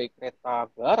deploy kereta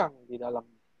barang di dalam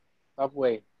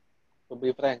subway. To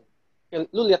be frank,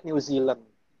 lu lihat New Zealand,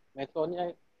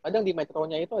 metronya kadang di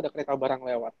metronya itu ada kereta barang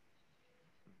lewat.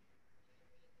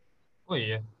 Oh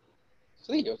iya,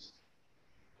 Serius?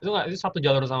 itu nggak itu satu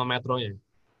jalur sama metronya?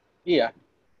 Iya.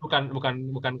 Bukan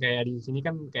kayak di sini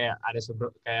kan kayak ada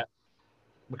kayak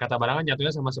berkata barangan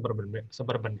jatuhnya sama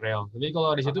suburban rail. Tapi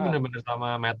kalau di situ Ah, bener-bener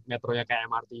sama metronya kayak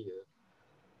MRT gitu.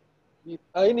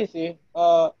 ini sih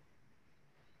kalau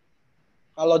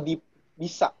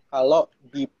kalau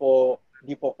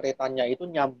dipo keretanya itu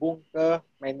nyambung ke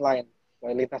mainline, ke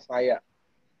lintas raya.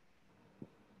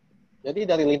 Jadi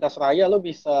dari lintas raya lo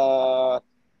bisa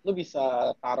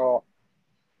taruh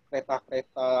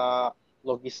kereta-kereta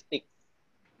logistik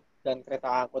dan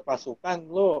kereta angkut pasukan,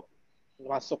 lo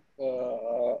masuk ke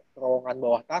terowongan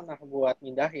bawah tanah buat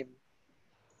mindahin.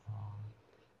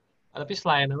 Tapi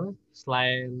selain apa?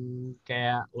 Selain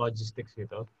kayak logistik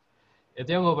gitu, itu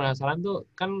yang gue penasaran tuh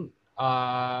kan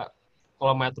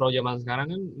kalau metro zaman sekarang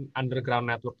kan underground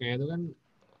networknya itu kan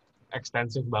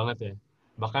ekstensif banget ya.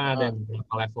 Bahkan ada Ah, yang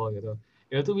berapa level gitu.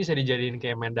 Itu tuh bisa dijadiin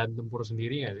kayak medan tempur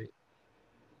sendiri nggak sih?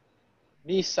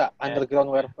 bisa Kayak, underground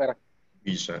warfare.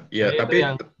 Bisa. jadi Ya, itu tapi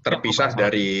yang gue terpisah penasaran.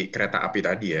 dari kereta api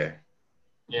tadi ya.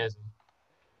 Iya sih.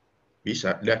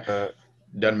 Bisa. Eh,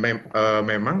 Dan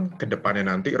memang ke depannya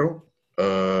nanti,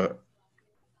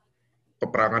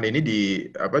 peperangan ini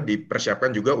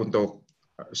dipersiapkan juga untuk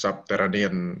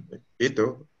subterranean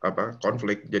itu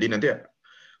konflik. Jadi nanti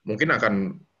mungkin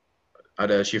akan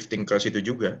ada shifting ke situ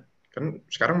juga. Kan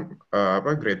sekarang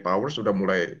great powers sudah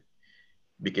mulai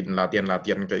bikin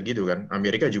latihan-latihan kayak gitu kan.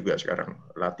 Amerika juga sekarang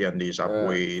latihan di eh,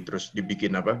 subway, terus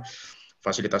dibikin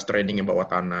fasilitas training yang bawah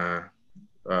tanah.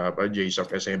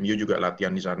 JSOC SMU juga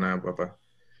latihan di sana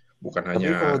bukan tapi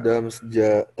kalau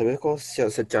hanya tapi kalau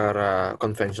secara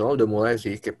konvensional udah mulai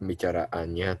sih kayak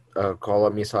pembicaraannya.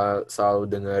 Kalau misal selalu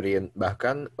dengerin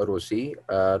bahkan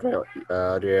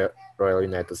Royal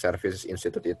United Services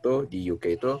Institute itu di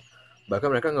UK itu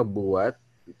bahkan mereka ngebuat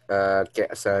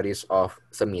kayak series of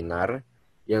seminar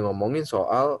yang ngomongin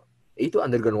soal itu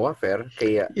underground warfare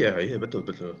kayak iya betul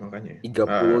makanya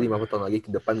 30-50 tahun lagi ke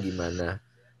depan gimana.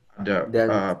 ada Dan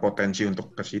potensi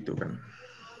untuk ke situ kan.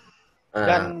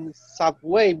 Dan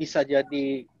subway bisa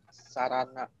jadi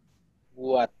sarana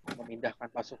buat memindahkan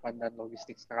pasukan dan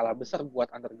logistik skala besar buat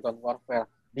underground warfare.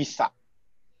 Bisa.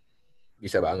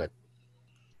 bisa banget.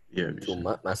 Iya bisa.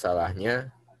 Cuma masalahnya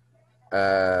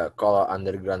kalau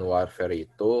underground warfare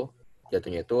itu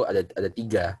jatuhnya itu ada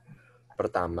 3.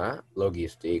 Pertama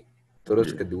logistik,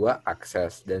 terus kedua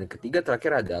akses, dan ketiga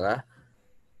terakhir adalah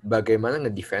bagaimana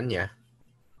ngedefend-nya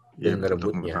dan Betul, untuk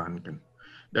ngerebutnya. mempertahankan.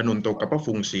 Dan untuk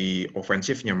fungsi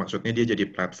ofensifnya, maksudnya dia jadi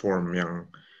platform yang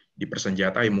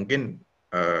dipersenjatai mungkin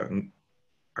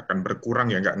akan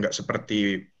berkurang ya, nggak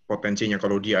seperti potensinya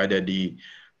kalau dia ada di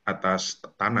atas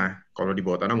tanah. Kalau di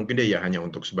bawah tanah mungkin dia ya hanya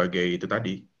untuk sebagai itu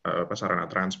tadi sarana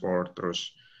transport,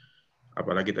 terus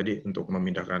apalagi tadi untuk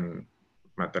memindahkan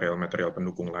material-material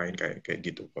pendukung lain kayak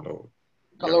gitu. Kalau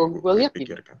Kalau yang gue gue lihat gini,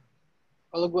 pikirkan.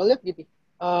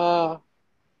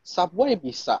 subway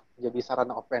bisa jadi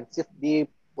sarana ofensif di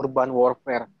urban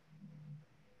warfare.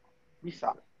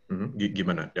 Bisa.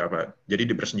 Gimana? Ya, jadi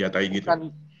dipersenjatai gitu?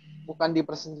 Bukan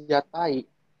dipersenjatai,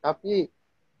 tapi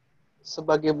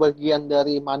sebagai bagian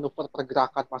dari manuver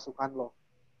pergerakan pasukan lo.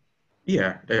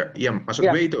 Iya, maksud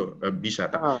gue itu bisa.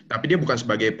 Tapi dia bukan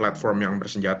sebagai platform yang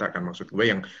bersenjata kan, maksud gue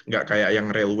yang nggak kayak yang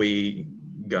railway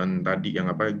gun tadi yang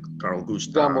Carl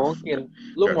Gustav. Gak mungkin.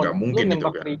 Nggak mungkin itu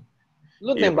kan.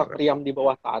 Lu Iya, nembak Pak. meriam di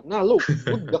bawah tanah, lu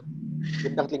budek,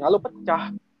 gendang telinga lu pecah.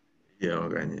 Iya,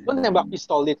 makanya. Lu nembak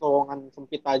pistol di terowongan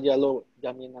sempit aja, lu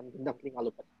jaminan gendang telinga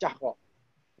lu pecah kok.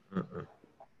 Heeh.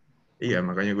 Iya,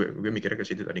 makanya gue mikirnya ke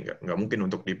situ tadi, nggak mungkin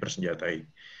untuk dipersenjatai.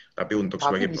 Tapi untuk Tapi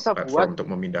sebagai bisa platform buat untuk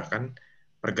memindahkan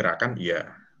pergerakan, iya.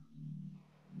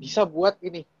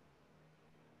 ini.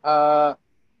 eh,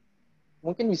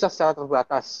 mungkin bisa secara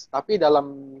terbatas, tapi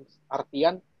dalam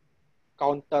artian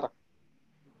counter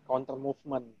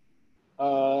movement.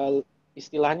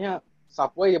 Istilahnya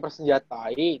subway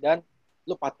dipersenjatai dan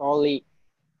lu patroli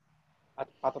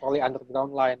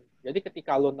underground line. Jadi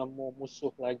ketika lu nemu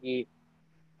musuh lagi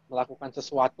melakukan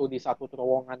sesuatu di satu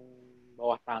terowongan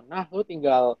bawah tanah, lu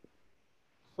tinggal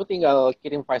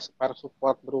kirim fire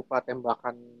support berupa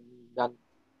tembakan dan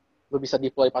lu bisa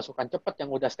deploy pasukan cepat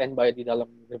yang udah standby di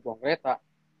dalam gerbong kereta.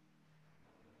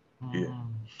 Iya.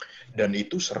 Dan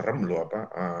itu serem loh apa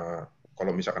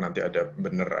kalau misalkan nanti ada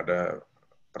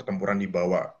pertempuran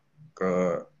dibawa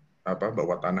ke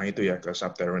bawah tanah itu ya, ke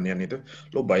subterranean itu,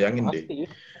 lo bayangin deh.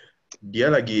 Pasti.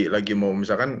 Dia lagi mau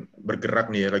misalkan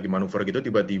bergerak nih ya, lagi manuver gitu,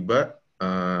 tiba-tiba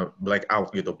blackout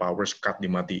gitu, power cut,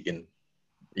 dimatiin.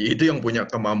 Itu yang punya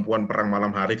kemampuan perang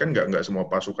malam hari kan nggak semua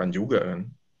pasukan juga kan.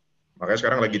 Makanya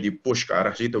sekarang lagi di-push ke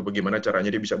arah situ, bagaimana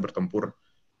caranya dia bisa bertempur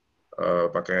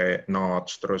pakai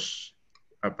notes, terus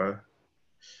apa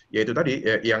ya itu tadi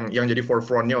ya, yang jadi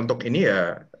forefront-nya untuk ini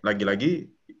ya lagi-lagi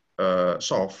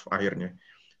soft akhirnya.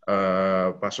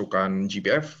 Pasukan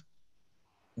GPF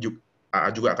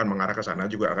juga akan mengarah ke sana,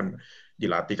 juga akan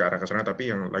dilatih ke arah ke sana,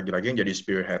 tapi yang lagi-lagi yang jadi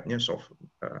spearhead-nya soft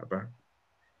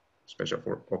Special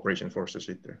Operation Forces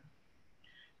itu.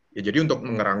 Ya, jadi untuk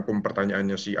mengerangkum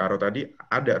pertanyaannya si Aro tadi,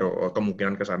 ada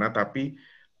kemungkinan ke sana, tapi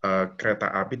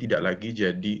kereta api tidak lagi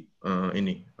jadi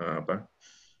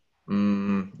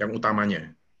yang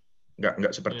utamanya.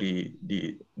 Nggak seperti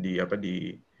di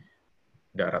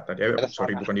darat tadi.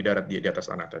 Bukan di darat, di atas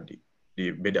tanah tadi.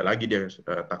 Beda lagi dia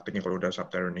taktiknya kalau udah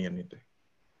subterranean itu.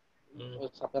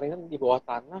 Subterranean di bawah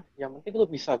tanah, yang penting lu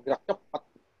bisa gerak cepat.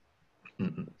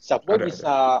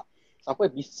 Subway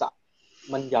bisa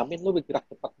menjamin lu bergerak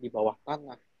cepat di bawah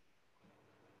tanah.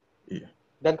 Iya.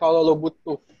 Dan kalau lo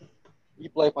butuh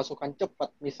deploy pasukan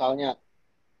cepat, misalnya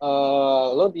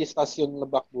lo di stasiun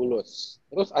Lebak Bulus,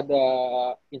 terus ada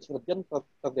insurgen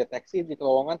terdeteksi di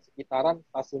terowongan sekitaran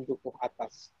stasiun Dukuh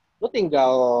Atas, lo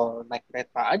tinggal naik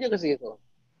kereta aja ke situ,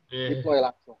 deploy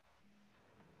langsung.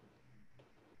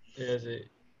 Iya sih.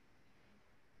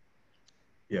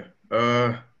 Ya,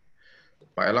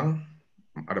 Pak Elang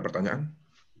ada pertanyaan?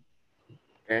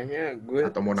 Kayaknya gue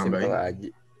Atau mau nambahin?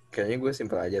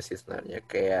 simpel aja sih sebenarnya.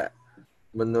 Kayak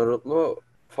menurut lo,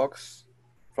 Fox,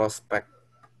 prospek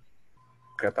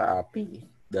kereta api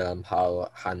dalam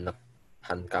hal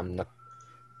pertahanan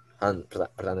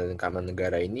dan keamanan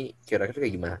negara ini kira-kira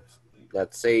kayak gimana?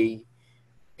 Let's say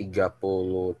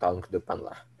 30 tahun ke depan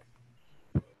lah.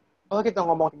 Kalau kita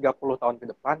ngomong 30 tahun ke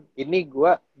depan, ini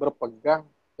gue berpegang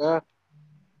ke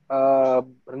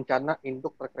rencana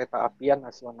induk perkereta apian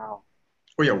nasional.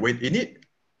 Oh ya, wait, ini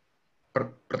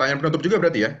pertanyaan penutup juga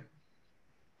berarti ya?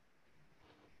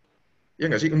 Iya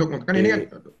nggak sih? Kan ini kan,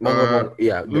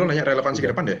 lu nanya relevansi ke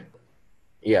depan deh?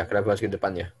 Iya, relevansi ke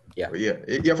depan ya. Oh,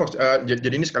 iya Fox.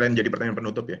 Jadi ini sekalian jadi pertanyaan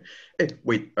penutup ya.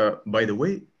 Wait, by the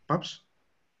way, Paps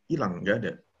hilang, nggak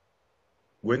ada.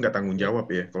 Gue nggak tanggung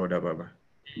jawab ya kalau ada apa-apa.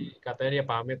 Katanya dia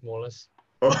pamit, mules.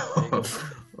 Oh,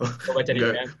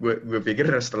 Enggak, gue pikir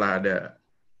setelah ada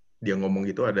dia ngomong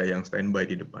gitu ada yang standby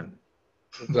di depan.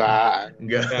 Enggak.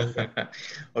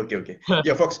 Oke.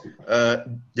 Ya Fox,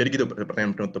 jadi gitu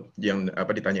pertanyaan penutup yang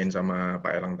ditanyain sama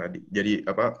Pak Elang tadi. Jadi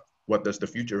what does the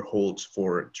future holds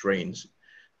for trains?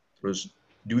 Terus,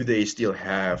 do they still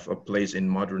have a place in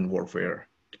modern warfare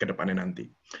ke depannya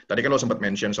nanti? Tadi kan lo sempat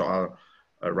mention soal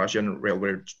Russian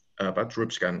railway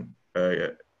troops kan,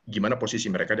 gimana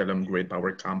posisi mereka dalam great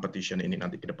power competition ini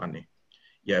nanti ke depannya?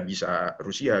 Ya bisa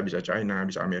Rusia, bisa China,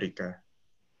 bisa Amerika.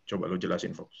 Coba lo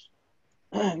jelasin, Fox.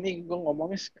 Ini gue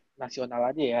ngomongnya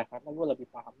nasional aja ya, karena gue lebih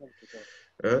pahamnya gitu.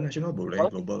 Nasional boleh,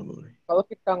 global boleh. Kalau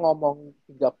kita ngomong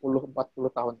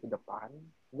 30-40 tahun ke depan,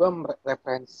 gue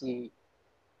referensi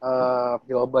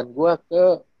jawaban gue ke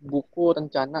buku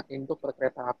rencana induk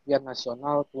perkereta apian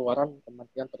nasional keluaran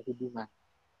Kementerian Perhubungan.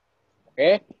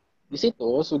 Oke, di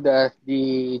situ sudah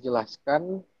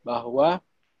dijelaskan bahwa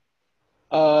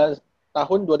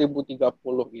tahun 2030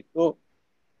 itu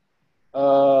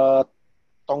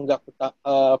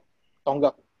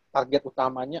tonggak target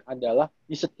utamanya adalah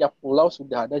di setiap pulau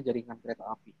sudah ada jaringan kereta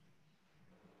api.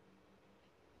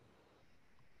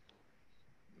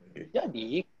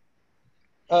 Jadi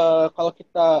kalau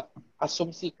kita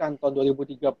asumsikan tahun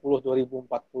 2030, 2040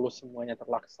 semuanya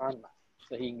terlaksana,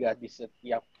 sehingga di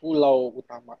setiap pulau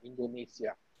utama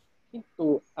Indonesia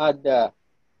itu ada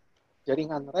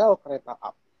jaringan rel kereta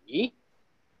api,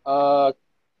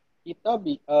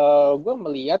 gue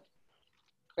melihat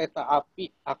kereta api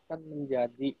akan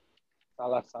menjadi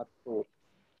salah satu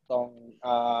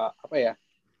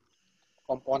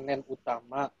komponen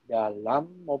utama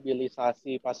dalam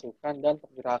mobilisasi pasukan dan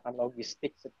pergerakan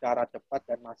logistik secara cepat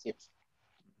dan masif.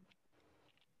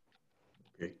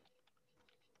 Oke.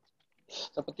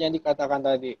 Seperti yang dikatakan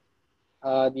tadi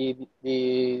di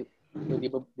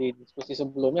diskusi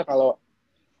sebelumnya, kalau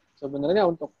sebenarnya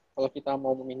kalau kita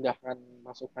mau memindahkan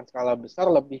pasukan skala besar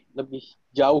lebih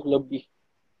jauh lebih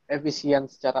efisien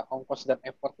secara ongkos dan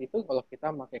effort itu kalau kita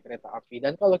pakai kereta api.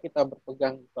 Dan kalau kita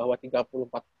berpegang bahwa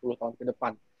 30-40 tahun ke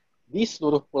depan di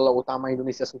seluruh pulau utama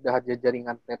Indonesia sudah ada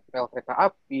jaringan rel kereta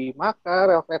api, maka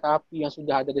rel kereta api yang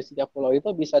sudah ada di setiap pulau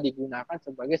itu bisa digunakan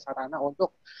sebagai sarana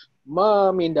untuk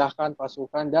memindahkan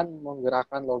pasukan dan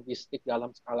menggerakkan logistik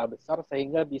dalam skala besar,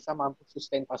 sehingga bisa mampu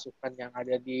sustain pasukan yang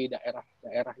ada di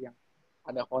daerah-daerah yang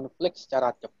ada konflik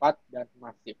secara cepat dan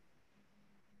masif.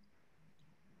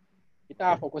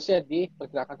 Kita fokusnya di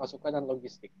pergerakan pasukan dan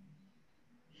logistik.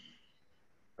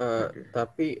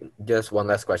 Tapi just one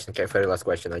last question, kayak very last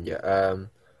question aja.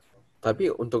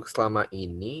 Tapi untuk selama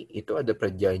ini itu ada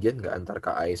perjanjian nggak antar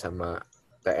KAI sama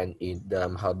TNI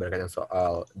dalam hal berkaitan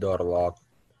soal door lock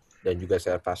dan juga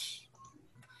serpas?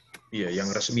 Iya,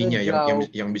 yang resminya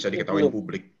yang bisa diketahui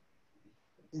publik.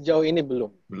 Sejauh ini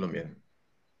belum. Belum ya.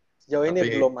 Sejauh ini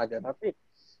belum ada. Tapi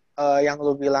yang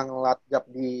lu bilang latgap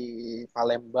di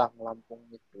Palembang, Lampung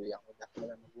itu yang udah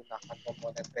mulai menggunakan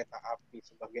komponen kereta api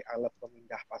sebagai alat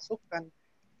pemindah pasukan,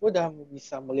 gue udah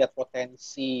bisa melihat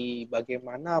potensi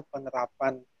bagaimana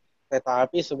penerapan kereta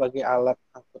api sebagai alat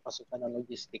angkut pasukan dan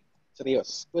logistik.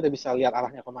 Serius, gue udah bisa lihat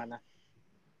arahnya kemana.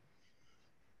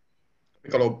 Tapi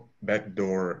kalau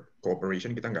backdoor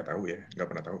cooperation kita nggak tahu ya, nggak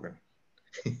pernah tahu kan?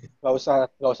 Nggak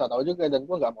usah tahu juga, dan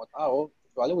gue nggak mau tahu,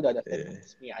 kecuali udah ada statement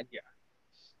resmi aja.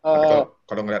 Tapi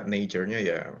kalau ngeliat nature-nya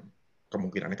ya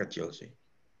kemungkinannya kecil sih.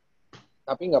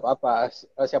 Tapi nggak apa-apa,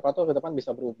 siapa tahu ke depan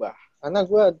bisa berubah. Karena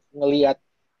gue ngelihat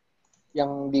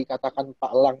yang dikatakan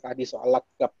Pak Lang tadi soal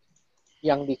latgap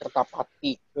yang di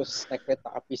Kertapati, terus naik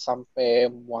kereta api sampai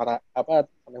Muara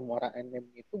Enim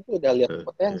itu, gue udah lihat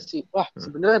potensi. Wah,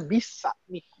 sebenarnya bisa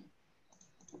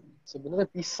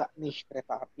nih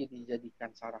kereta api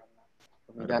dijadikan sarana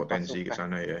pemindahan potensi pasukan. ke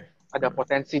sana ya. Ada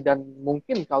potensi, dan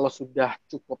mungkin kalau sudah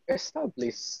cukup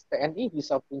established, TNI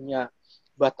bisa punya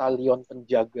batalion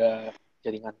penjaga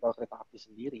jaringan rel kereta api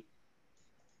sendiri.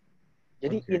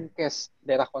 Jadi in case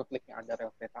daerah konfliknya ada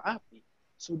rel kereta api,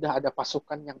 sudah ada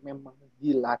pasukan yang memang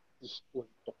dilatih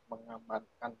untuk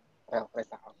mengamankan rel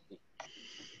kereta api.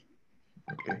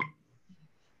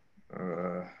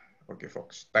 Oke,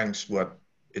 Fox. Thanks buat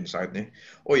insight-nya.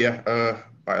 Oh ya,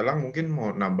 Pak Elang mungkin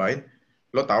mau nambahin.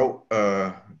 Lo tahu,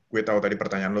 gue tahu tadi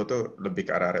pertanyaan lo tuh lebih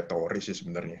ke arah retoris sih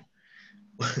sebenarnya.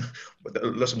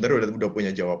 Lo sebenarnya udah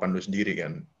punya jawaban lo sendiri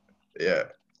kan. Ya,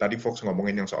 tadi Fox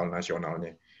ngomongin yang soal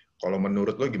nasionalnya. Kalau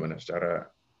menurut lo gimana secara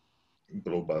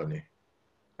global nih?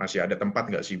 Masih ada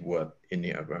tempat nggak sih buat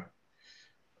ini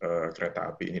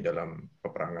kereta api ini dalam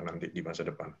peperangan nanti di masa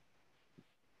depan?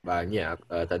 Banyak.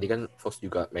 Tadi kan Fox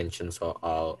juga mention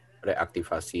soal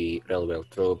reaktivasi railway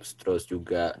troops, terus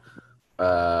juga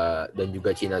dan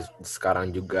juga Cina sekarang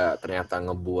juga ternyata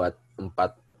ngebuat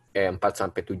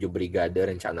 4-7 brigade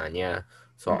rencananya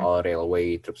soal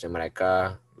railway troopsnya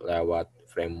mereka lewat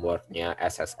frameworknya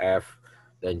SSF,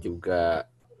 dan juga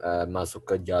masuk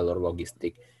ke jalur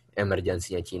logistik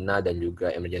emergensinya Cina dan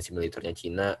juga emergensi militernya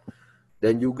Cina.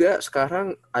 Dan juga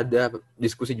sekarang ada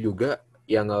diskusi juga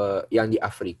yang di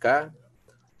Afrika.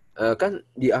 Kan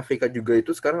di Afrika juga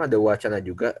itu sekarang ada wacana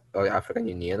juga oleh African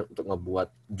Union untuk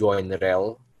ngebuat joint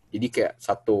rail. Jadi kayak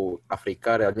satu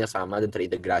Afrika relnya sama dan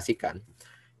terintegrasi kan.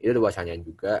 Itu ada wacananya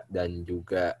juga, dan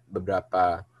juga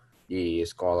beberapa di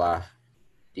sekolah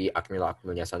di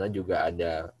akmil-akmilnya sana juga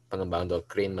ada pengembangan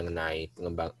doktrin mengenai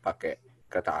pakai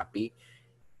kereta api.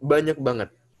 Banyak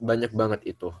banget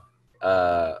itu.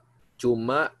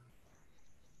 Cuma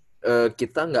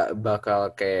kita nggak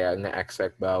bakal kayak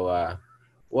nge-expect bahwa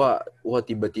wah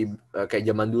tiba-tiba kayak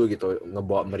zaman dulu gitu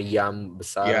ngebawa meriam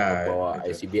besar, ngebawa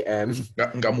itu. ICBM.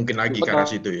 Nggak mungkin lagi ke arah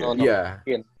situ ya. Iya.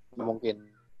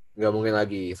 Nggak mungkin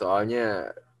lagi,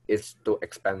 soalnya it's too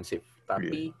expensive.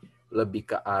 Tapi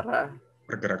lebih ke arah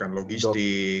pergerakan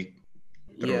logistik,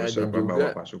 terus dan juga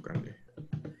bawa pasukan.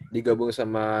 digabung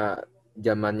sama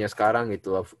zamannya sekarang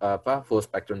gitu loh, full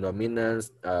spectrum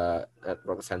dominance,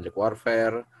 network-centric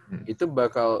warfare, itu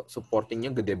bakal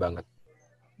supportingnya gede banget.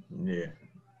 Iya.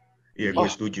 Iya, Oh,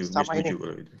 gue setuju sama ini.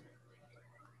 kalau itu.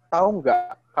 Tahu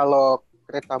nggak kalau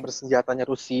kereta bersenjatanya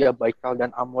Rusia, Baikal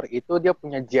dan Amur itu dia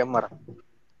punya jammer.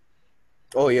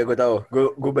 Oh iya, gue tahu.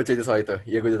 Gue baca itu soal itu.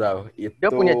 Iya, gue tahu. Itu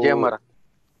Dia punya jammer.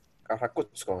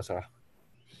 Karakut kalau nggak salah.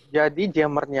 Jadi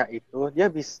jammernya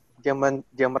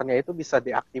itu bisa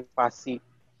diaktifasi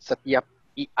setiap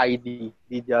EID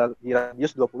di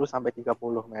radius 20 sampai 30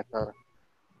 meter.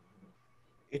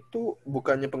 Itu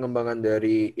bukannya pengembangan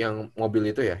dari yang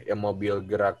mobil itu ya? Yang mobil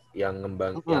gerak yang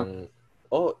yang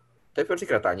tapi versi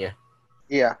keretanya.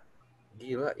 Iya.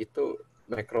 Gila, itu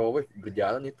microwave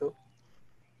berjalan itu.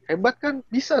 Hebat kan?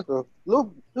 Bisa tuh.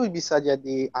 Lu bisa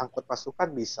jadi angkut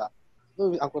pasukan bisa.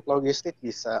 Lu angkut logistik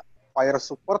bisa. Fire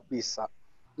support bisa.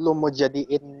 Lu mau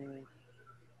jadiin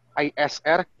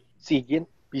ISR, Sigin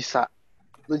bisa.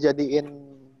 Lu jadiin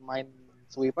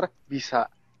minesweeper bisa.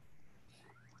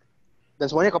 Dan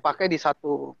semuanya kepake di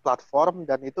satu platform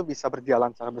dan itu bisa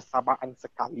berjalan secara bersamaan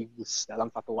sekaligus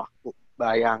dalam satu waktu.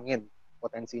 Bayangin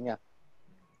potensinya.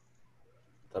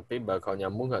 Tapi bakal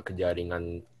nyambung nggak ke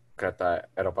jaringan kereta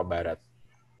Eropa Barat?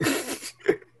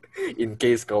 In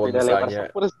case kalau Beda lebar misalnya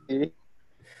sepur sih.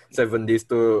 7 days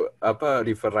to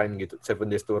River Rhine gitu, 7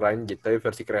 days to Rhine gitu, tapi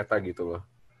versi kereta gitu loh.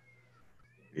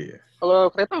 Iya. Kalau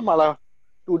kereta malah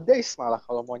 2 days malah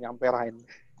kalau mau nyampe Rhine.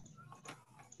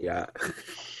 Ya.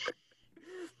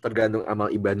 Tergantung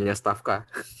amal ibadahnya staff kah?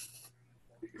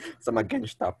 Sama gen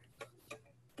staff.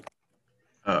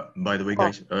 By the way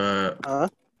guys,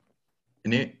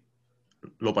 ini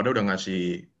lo pada udah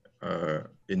ngasih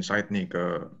insight nih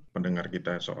ke pendengar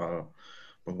kita soal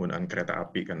penggunaan kereta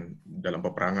api kan dalam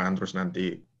peperangan, terus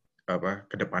nanti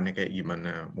ke depannya kayak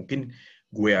gimana. Mungkin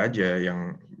gue aja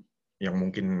yang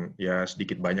mungkin ya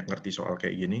sedikit banyak ngerti soal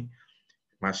kayak gini,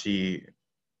 masih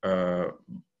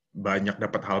banyak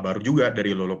dapat hal baru juga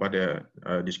dari lo pada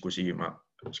diskusi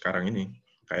sekarang ini.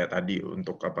 Kayak tadi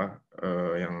untuk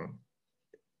yang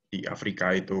di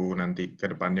Afrika itu nanti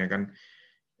ke depannya kan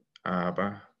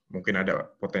mungkin ada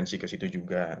potensi ke situ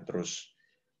juga. Terus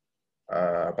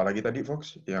apalagi tadi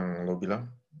Fox yang lo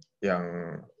bilang yang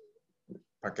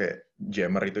pakai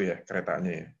jammer itu ya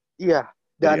keretanya ya. Iya,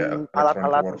 dan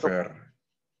alat-alat untuk warfare.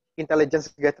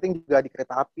 Intelligence gathering juga di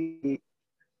kereta api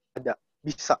ada.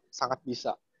 Bisa, sangat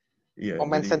bisa. Iya,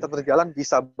 Command center berjalan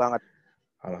bisa banget.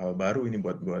 Hal-hal baru ini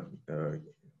buat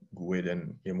gue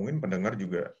dan ya mungkin pendengar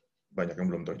juga banyak yang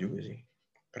belum tahu juga sih.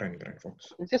 Keren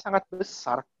Fox. Ini sangat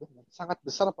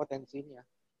besar potensinya.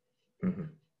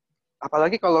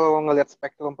 Apalagi kalau ngelihat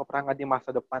spektrum peperangan di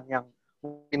masa depan yang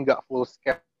mungkin nggak full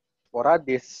scale,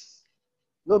 sporadis,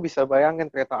 lo bisa bayangin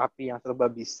kereta api yang serba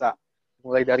bisa,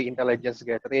 mulai dari intelligence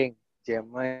gathering,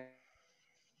 jammer,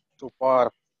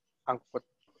 support, angkut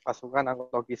pasukan,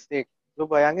 angkut logistik. Lo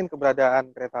bayangin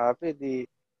keberadaan kereta api di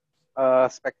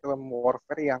spektrum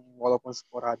warfare yang walaupun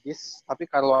sporadis, tapi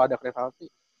kalau ada kereta api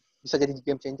bisa jadi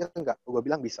game changer enggak? Gue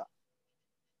bilang bisa.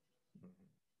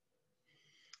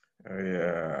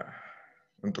 Ya,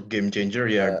 untuk game changer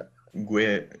ya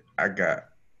gue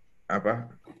agak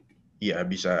ya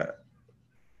bisa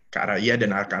ke arah iya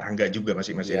dan ke arah enggak juga,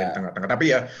 masih ada di tengah-tengah. Tapi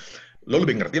ya lo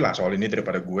lebih ngerti lah soal ini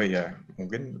daripada gue ya.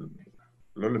 Mungkin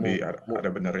lo lebih ada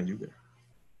benernya juga.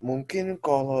 Mungkin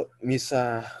kalau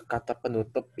misal kata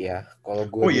penutup ya, kalau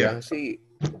gue bilang sih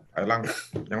Lang,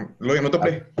 lo yang nutup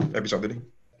deh episode ini.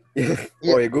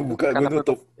 Oh ya, gue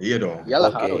nutup. Iya dong.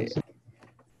 Iyalah, harus.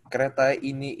 Kereta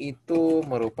ini itu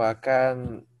merupakan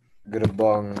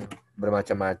gerbong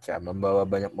bermacam-macam, membawa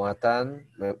banyak muatan,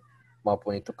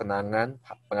 maupun itu kenangan,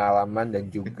 pengalaman, dan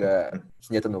juga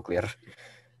senjata nuklir.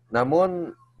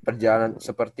 Namun, perjalanan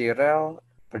seperti rel,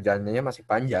 perjalanannya masih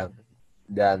panjang,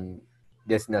 dan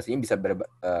destinasinya bisa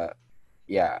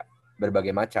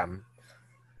berbagai macam.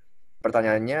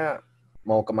 Pertanyaannya,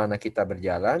 mau kemana kita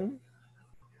berjalan,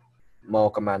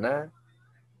 mau kemana,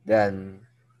 dan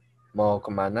mau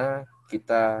kemana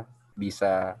kita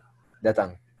bisa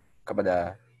datang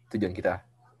kepada tujuan kita.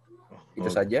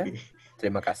 Itu saja.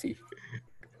 Terima kasih.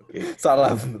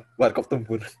 Salam Warkop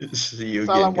Tempur. See you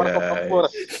Salam again, Warkop Tempur.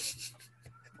 guys.